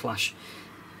a NAND flash.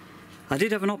 I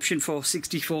did have an option for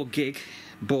 64 gig,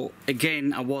 but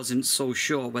again I wasn't so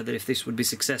sure whether if this would be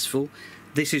successful.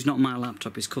 This is not my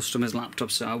laptop, it's customer's laptop,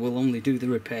 so I will only do the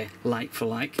repair like for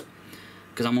like,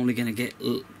 because I'm only going to get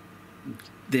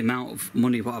the amount of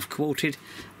money what I've quoted.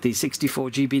 The 64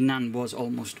 GB NAND was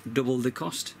almost double the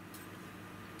cost.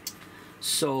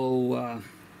 So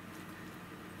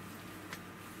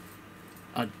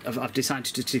I've decided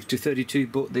to stick to 32,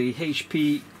 but the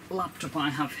HP laptop I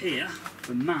have here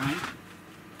for mine,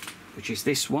 which is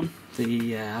this one,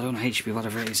 the I don't know, HP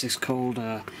whatever it is, it's called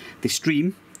the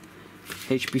Stream,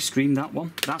 HP Stream, that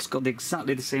one, that's got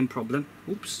exactly the same problem.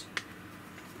 Oops.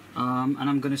 And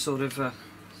I'm going to sort of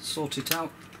sort it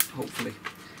out, hopefully.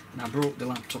 And I broke the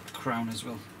laptop crown as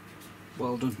well.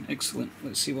 Well done, excellent.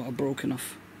 Let's see what I've broken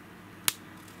off.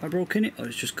 Have I broken it, or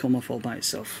it's just come off all by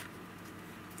itself?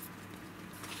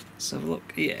 Let's have a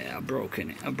look. Yeah, I've broken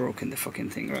it. I've broken the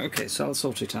fucking thing. Right, okay, so I'll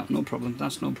sort it out. No problem.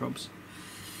 That's no probs.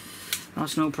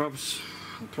 That's no probs.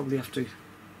 I'll probably have to...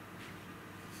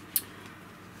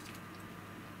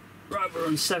 Right, we're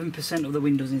on 7% of the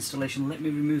Windows installation. Let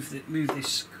me move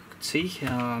this T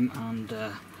and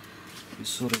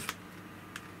sort of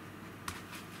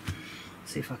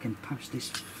see if I can patch this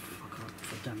fucker up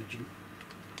for damaging,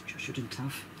 which I shouldn't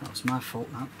have. That was my fault.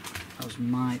 That was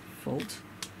my fault.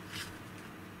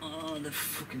 Oh, the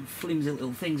fucking flimsy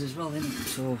little things as well, isn't it?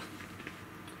 So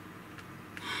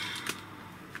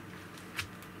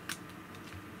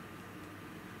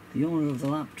the owner of the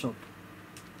laptop,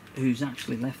 who's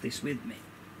actually left this with me,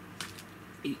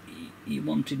 he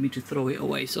wanted me to throw it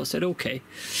away, so I said okay,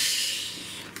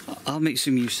 I'll make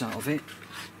some use out of it.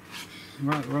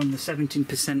 Right, we're on the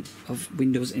 17% of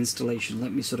Windows installation.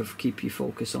 Let me sort of keep you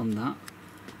focused on that.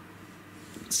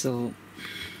 So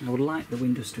I would like the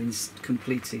Windows to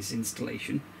complete its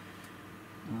installation,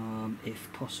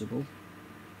 if possible.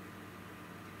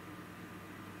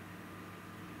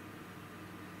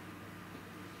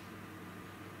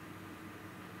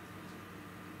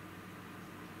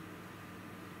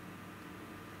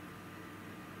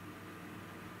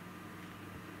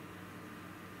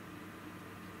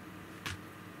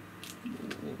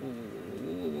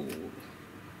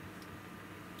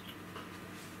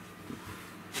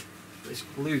 This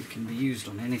glue can be used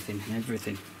on anything and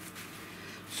everything.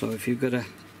 So if you've got a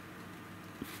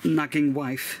nagging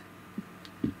wife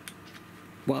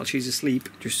while she's asleep,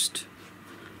 just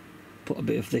put a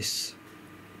bit of this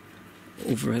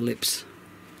over her lips,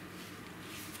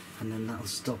 and then that'll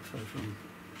stop her from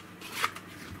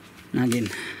nagging.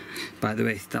 By the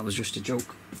way, that was just a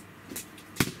joke.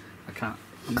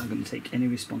 I'm not going to take any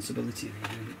responsibility of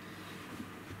it.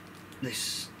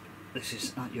 This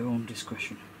is at your own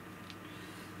discretion.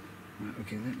 Right,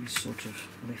 okay, let me sort of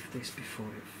lift this before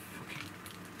it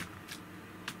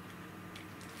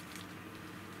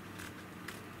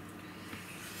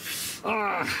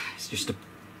fucking... it's just a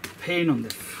pain on the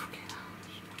fucking...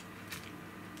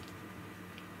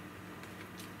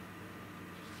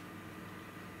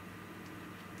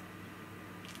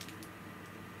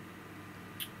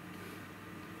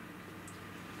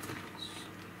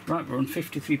 Right, we're on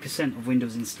 53% of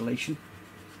Windows installation.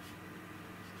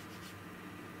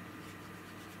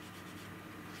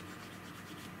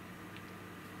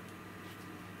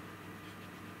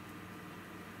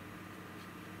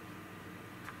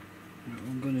 Right, what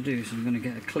I'm going to do is I'm going to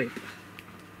get a clip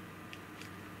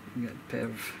and get a pair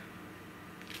of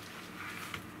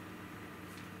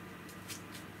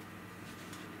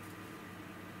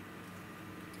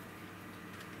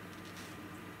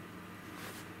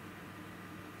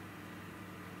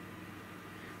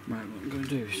Right, what I'm going to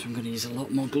do is I'm going to use a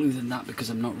lot more glue than that because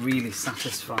I'm not really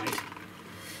satisfied.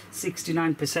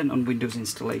 69% on Windows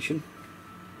installation.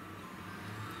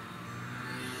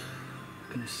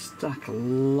 I'm going to stack a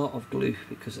lot of glue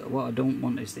because what I don't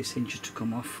want is this hinge to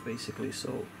come off, basically.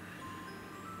 So,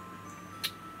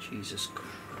 Jesus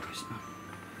Christ, man.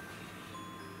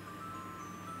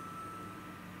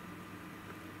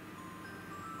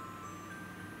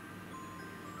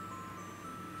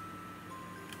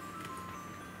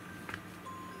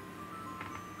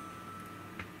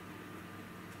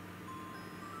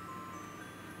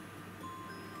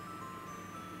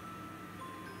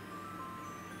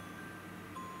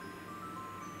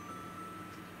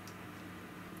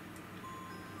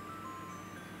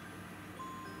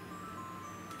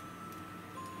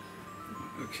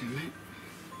 Okay, mate.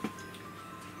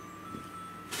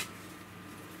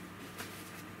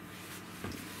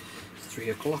 It's 3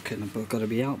 o'clock and I've got to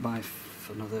be out by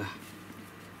another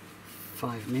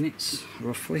 5 minutes,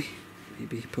 roughly.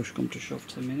 Maybe push come to shove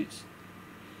 10 minutes.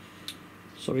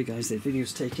 Sorry guys, the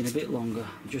video's taking a bit longer.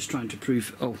 I'm just trying to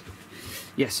prove... Oh,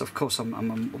 yes, of course I'm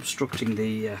obstructing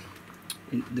the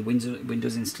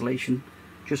Windows installation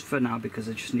just for now because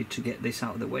I just need to get this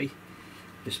out of the way.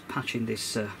 Just patching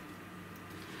this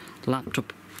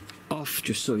laptop off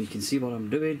just so you can see what I'm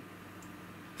doing.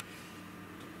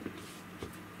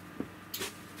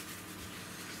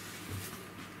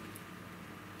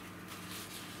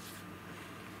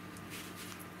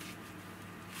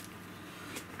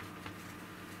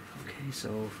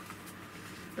 so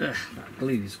that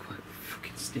glue is quite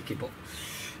fucking sticky. But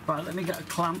right, let me get a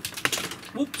clamp.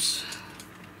 Whoops.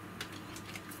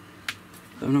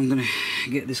 And I'm going to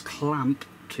get this clamp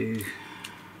to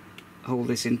hold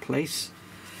this in place.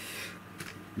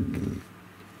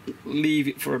 Leave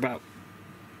it for about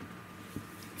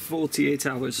 48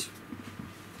 hours.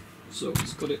 So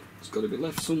it's got to be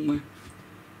left somewhere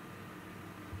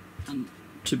and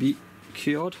to be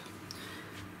cured.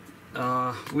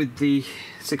 With the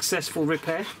successful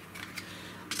repair,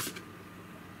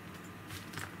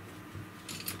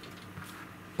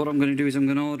 what I'm going to do is I'm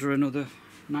going to order another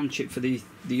Nand chip for the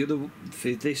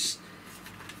this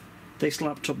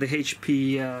laptop, the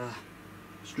HP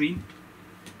Stream,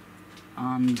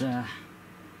 and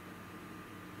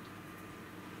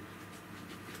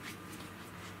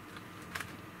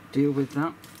deal with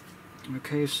that.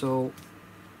 Okay, so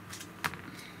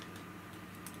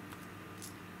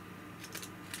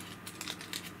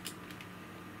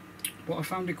what I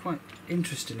found it quite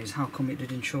interesting is how come it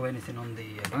didn't show anything on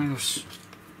the BIOS.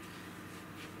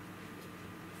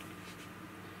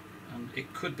 And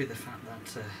it could be the fact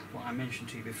that what I mentioned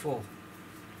to you before,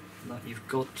 that you've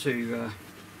got to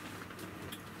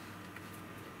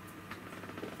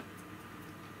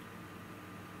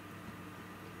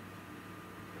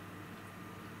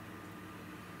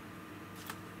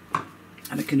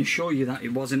and I can assure you that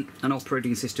it wasn't an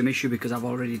operating system issue, because I've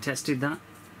already tested that.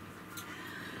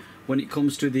 When it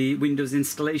comes to the Windows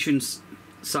installation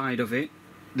side of it,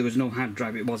 there was no hard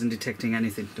drive, it wasn't detecting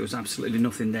anything, there was absolutely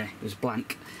nothing there, it was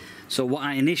blank. So what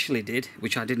I initially did,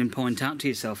 which I didn't point out to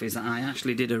yourself, is that I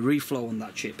actually did a reflow on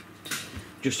that chip,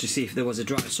 just to see if there was a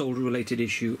dry solder related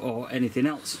issue or anything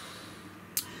else.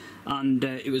 And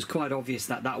it was quite obvious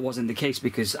that that wasn't the case,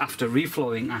 because after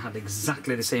reflowing I had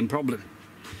exactly the same problem.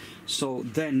 So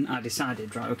then I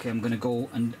decided, right, okay, I'm going to go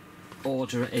and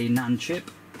order a Nand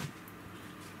chip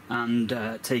and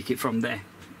take it from there.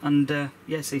 And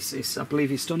yes, I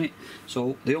believe it's done it.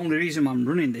 So the only reason I'm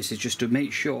running this is just to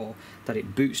make sure that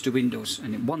it boots to Windows,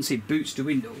 and once it boots to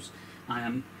Windows, I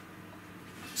am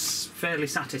fairly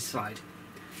satisfied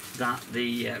that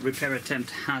the repair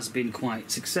attempt has been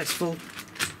quite successful,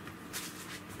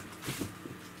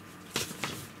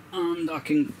 and I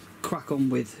can crack on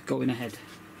with going ahead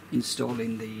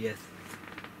installing the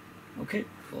okay,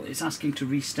 well, it's asking to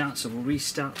restart, so we'll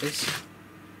restart this.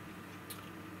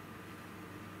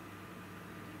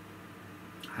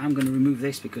 I'm going to remove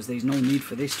this because there's no need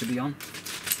for this to be on.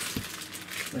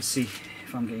 Let's see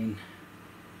if I'm getting...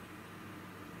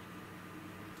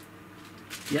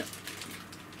 Yep.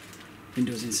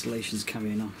 Windows installation's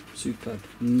carrying on. Superb.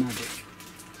 Magic.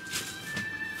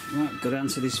 Right, got to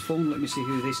answer this phone. Let me see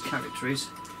who this character is.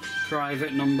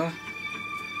 Private number.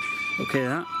 Okay,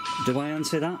 that. Do I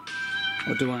answer that?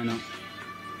 Or do I not?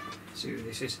 Let's see who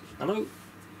this is. Hello?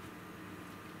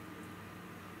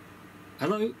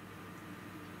 Hello?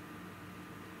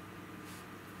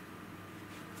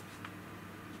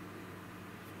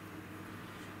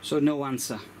 So no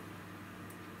answer.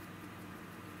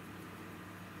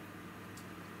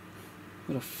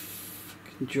 What a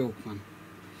fucking joke, man.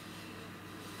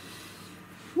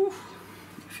 Whew.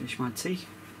 Finish my tea.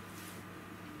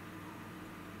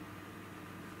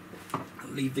 I'll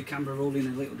leave the camera rolling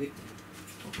a little bit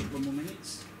for a couple more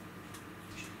minutes.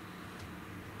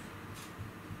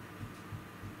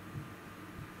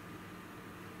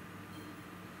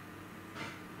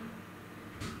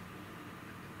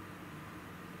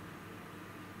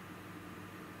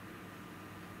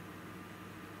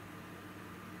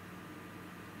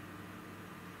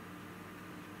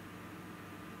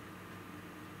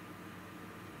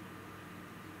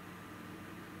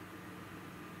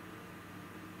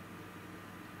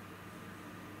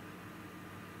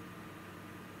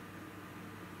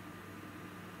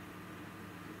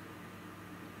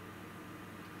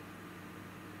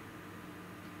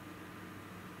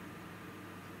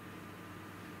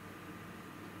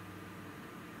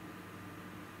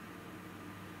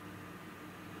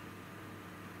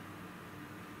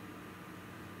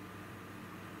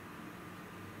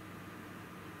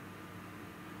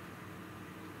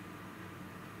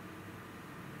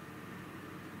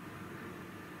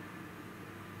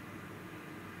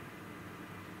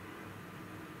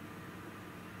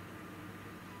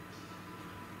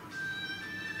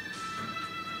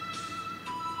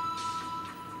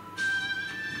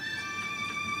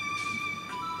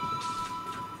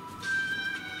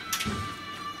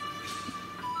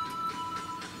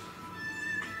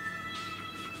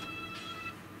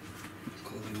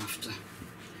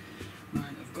 Right,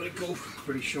 I've got to go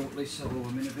pretty shortly, so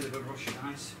I'm in a bit of a rush,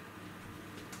 guys.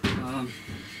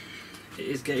 It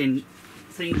is getting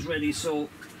things ready, so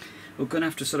we're going to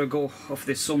have to sort of go off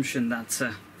the assumption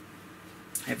that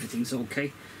everything's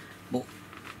okay. But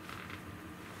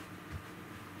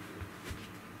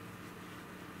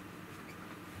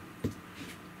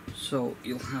so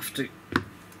you'll have to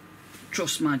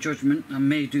trust my judgment. I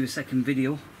may do a second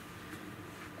video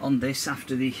on this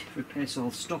after the repair, so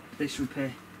I'll stop this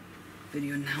repair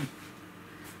video now.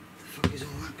 The fuck is all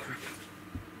that crap?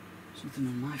 Something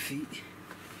on my feet.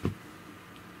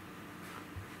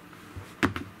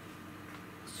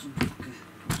 Some fucker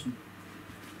put some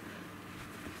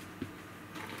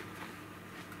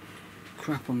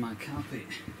crap on my carpet.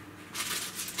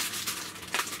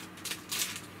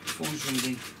 Phone's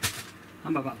ringing.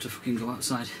 I'm about to fucking go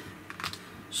outside,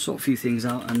 sort a few things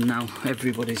out, and now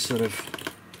everybody's sort of,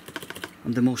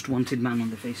 I'm the most wanted man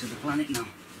on the face of the planet now.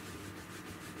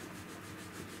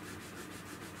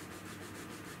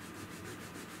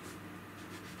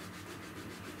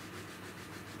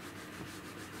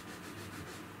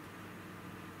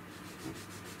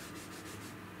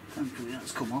 Thankfully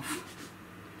that's come off.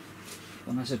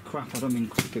 When I said crap, I don't mean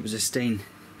crap, it was a stain.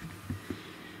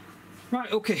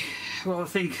 Right, okay, well I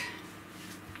think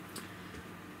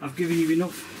I've given you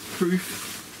enough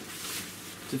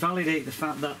proof to validate the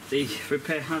fact that the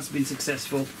repair has been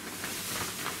successful.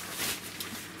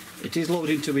 It is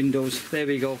loaded into Windows. There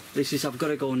we go. This is, I've got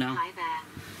to go now. Hi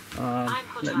there. I'm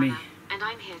Cortana, and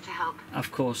I'm here to help.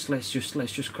 Of course, let's just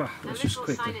crack. Let's just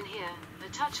quickly. Sign in here. A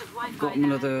touch of Wi-Fi. Got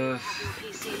another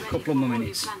couple of more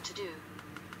minutes.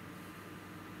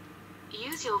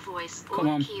 Use your voice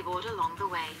or keyboard along the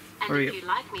way. And Hurry if you'd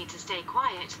like me to stay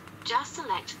quiet, just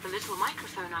select the little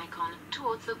microphone icon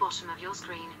towards the bottom of your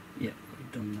screen. Yep,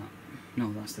 we've done that.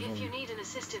 No, that's the If volume. you need an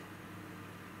assistive...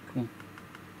 Come on.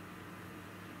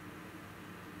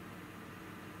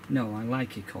 No, I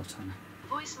like it, Cortana.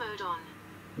 Voice mode on.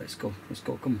 Let's go,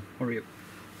 come on, hurry up.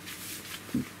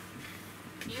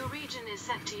 Your region is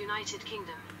set to United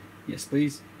Kingdom. Yes,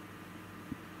 please.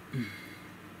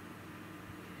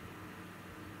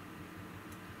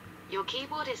 Your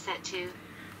keyboard is set to...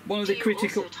 One of the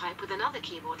critical... also type with another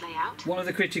keyboard layout? One of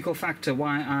the critical factor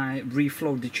why I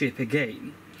reflowed the chip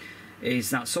again is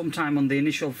that sometime on the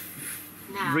initial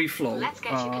reflow... let's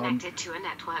get you connected to a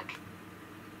network.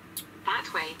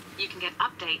 That way, you can get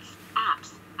updates,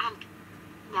 apps, and...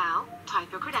 Now,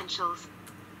 type your credentials.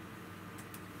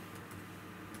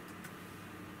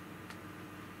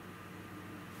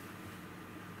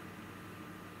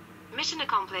 Mission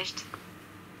accomplished.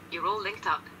 You're all linked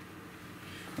up.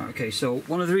 Okay, so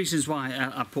one of the reasons why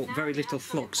I put very little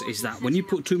flux is that when you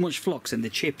put too much flux and the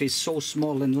chip is so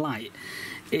small and light,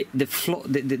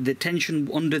 the tension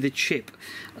under the chip,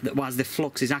 whilst the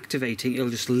flux is activating, it'll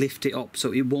just lift it up,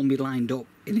 so it won't be lined up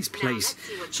in its place.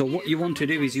 So what you want to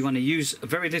do is you want to use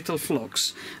very little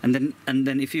flux, and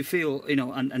then if you feel, you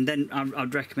know, and then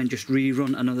I'd recommend just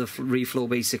rerun another reflow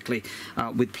basically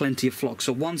with plenty of flux.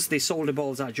 So once the solder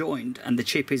balls are joined and the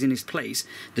chip is in its place,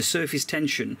 the surface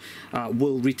tension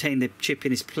will retain the chip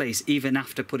in its place even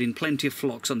after putting plenty of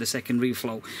flux on the second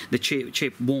reflow. The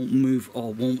chip won't move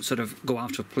or won't sort of go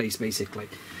out of place basically.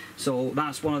 So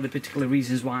that's one of the particular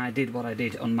reasons why I did what I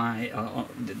did on my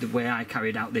the way I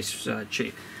carried out this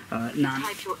chip. Nand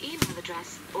type your email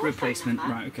address or replacement. phone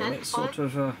number, right, okay, let's sort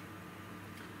of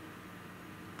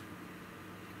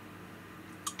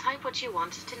type what you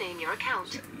want to name your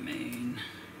account. Main.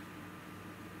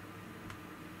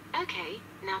 Okay,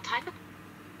 now type a...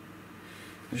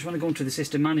 I just want to go into the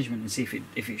system management and see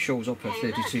if it shows up a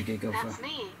 32 look, gig of. That's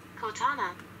me,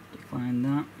 Cortana. Decline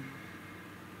that.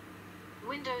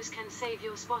 Windows can save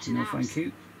your spot in No, apps. thank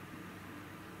you.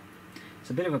 It's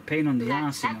a bit of a pain on the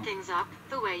Let's arse, you set know. things up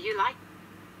the way you like.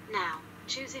 Now,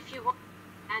 choose if you want,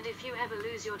 and if you ever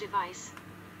lose your device.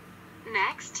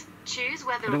 Next, choose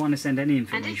whether... I don't want to send any and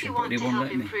if information, you but want it to won't help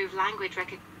let me. improve language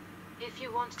recognition. If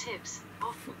you want tips,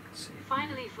 off. Fuck's sake,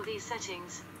 Finally, for these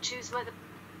settings, choose whether...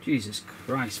 Jesus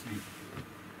Christ, mate.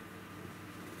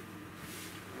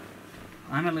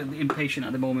 I'm a little impatient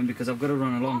at the moment because I've got to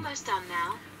run along. Almost done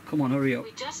now. Come on, hurry up.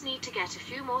 We just need to get a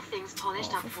few more things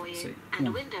polished up for you,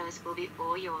 and Windows will be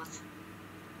all yours.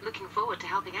 Looking forward to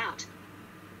helping out.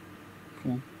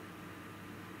 Come on.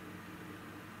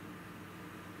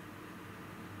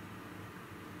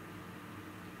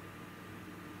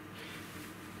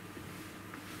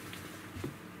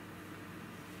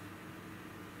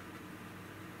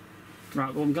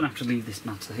 Right, well I'm going to have to leave this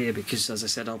matter here because, as I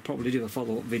said, I'll probably do a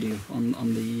follow-up video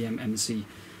on the Emmc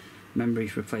memory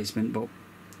replacement, but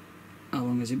how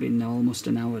long has it been now? Almost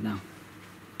an hour now.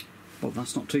 Well,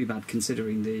 that's not too bad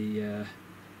considering the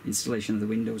installation of the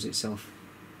Windows itself.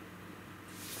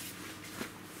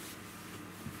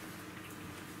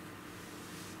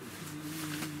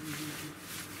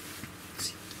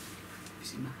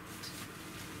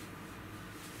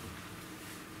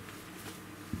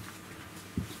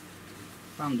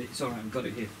 Found it. It's alright, I've got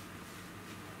it here.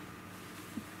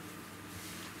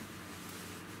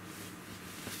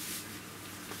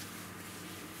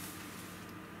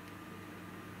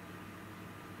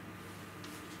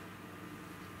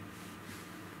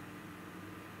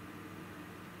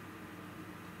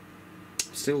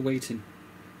 Still waiting.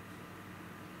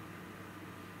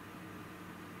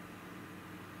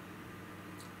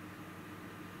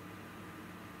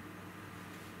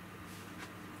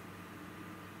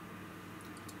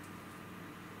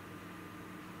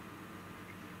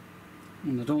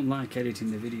 And I don't like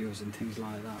editing the videos and things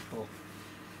like that, but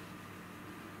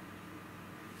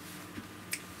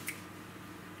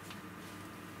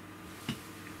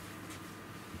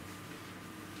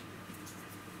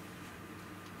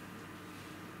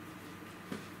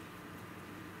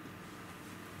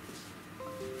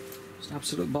it's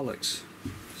absolute bollocks.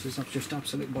 This is just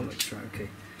absolute bollocks, right? Okay,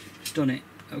 it's done it.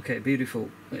 Okay, beautiful.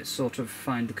 Let's sort of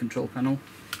find the control panel.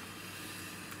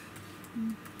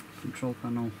 Control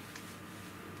panel.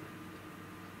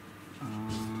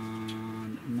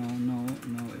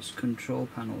 No, it's control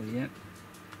panel, yep.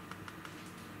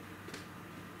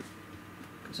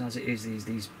 Because as it is,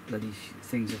 these bloody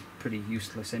things are pretty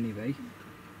useless anyway.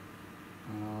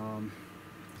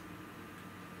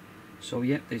 So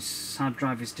yep, this hard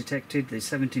drive is detected. There's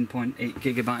 17.8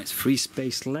 gigabytes free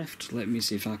space left. Let me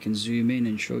see if I can zoom in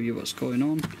and show you what's going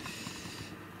on.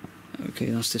 Okay,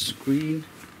 that's the screen.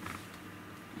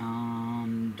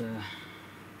 And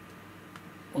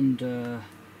under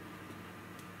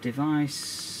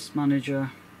device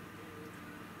manager,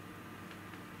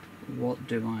 what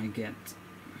do I get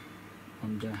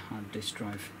under hard disk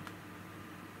drive?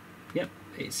 Yep,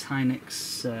 it's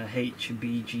Hynix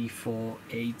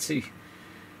HBG4A2,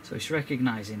 so it's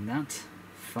recognizing that.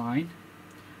 Fine.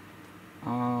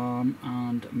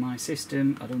 And my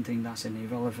system, I don't think that's any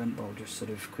relevant, but I'll just sort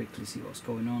of quickly see what's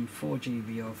going on. 4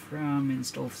 GB of RAM,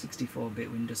 install 64-bit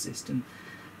Windows system,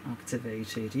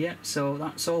 activated. Yep, so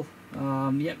that's all.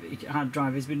 Yep, hard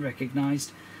drive has been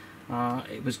recognized.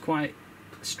 It was quite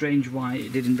strange why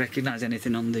it didn't recognize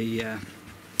anything on the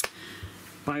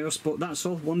BIOS, but that's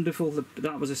all. Wonderful.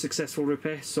 That was a successful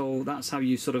repair. So that's how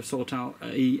you sort of sort out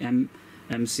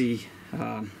Emmc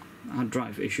hard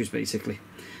drive issues, basically.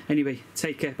 Anyway,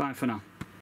 take care. Bye for now.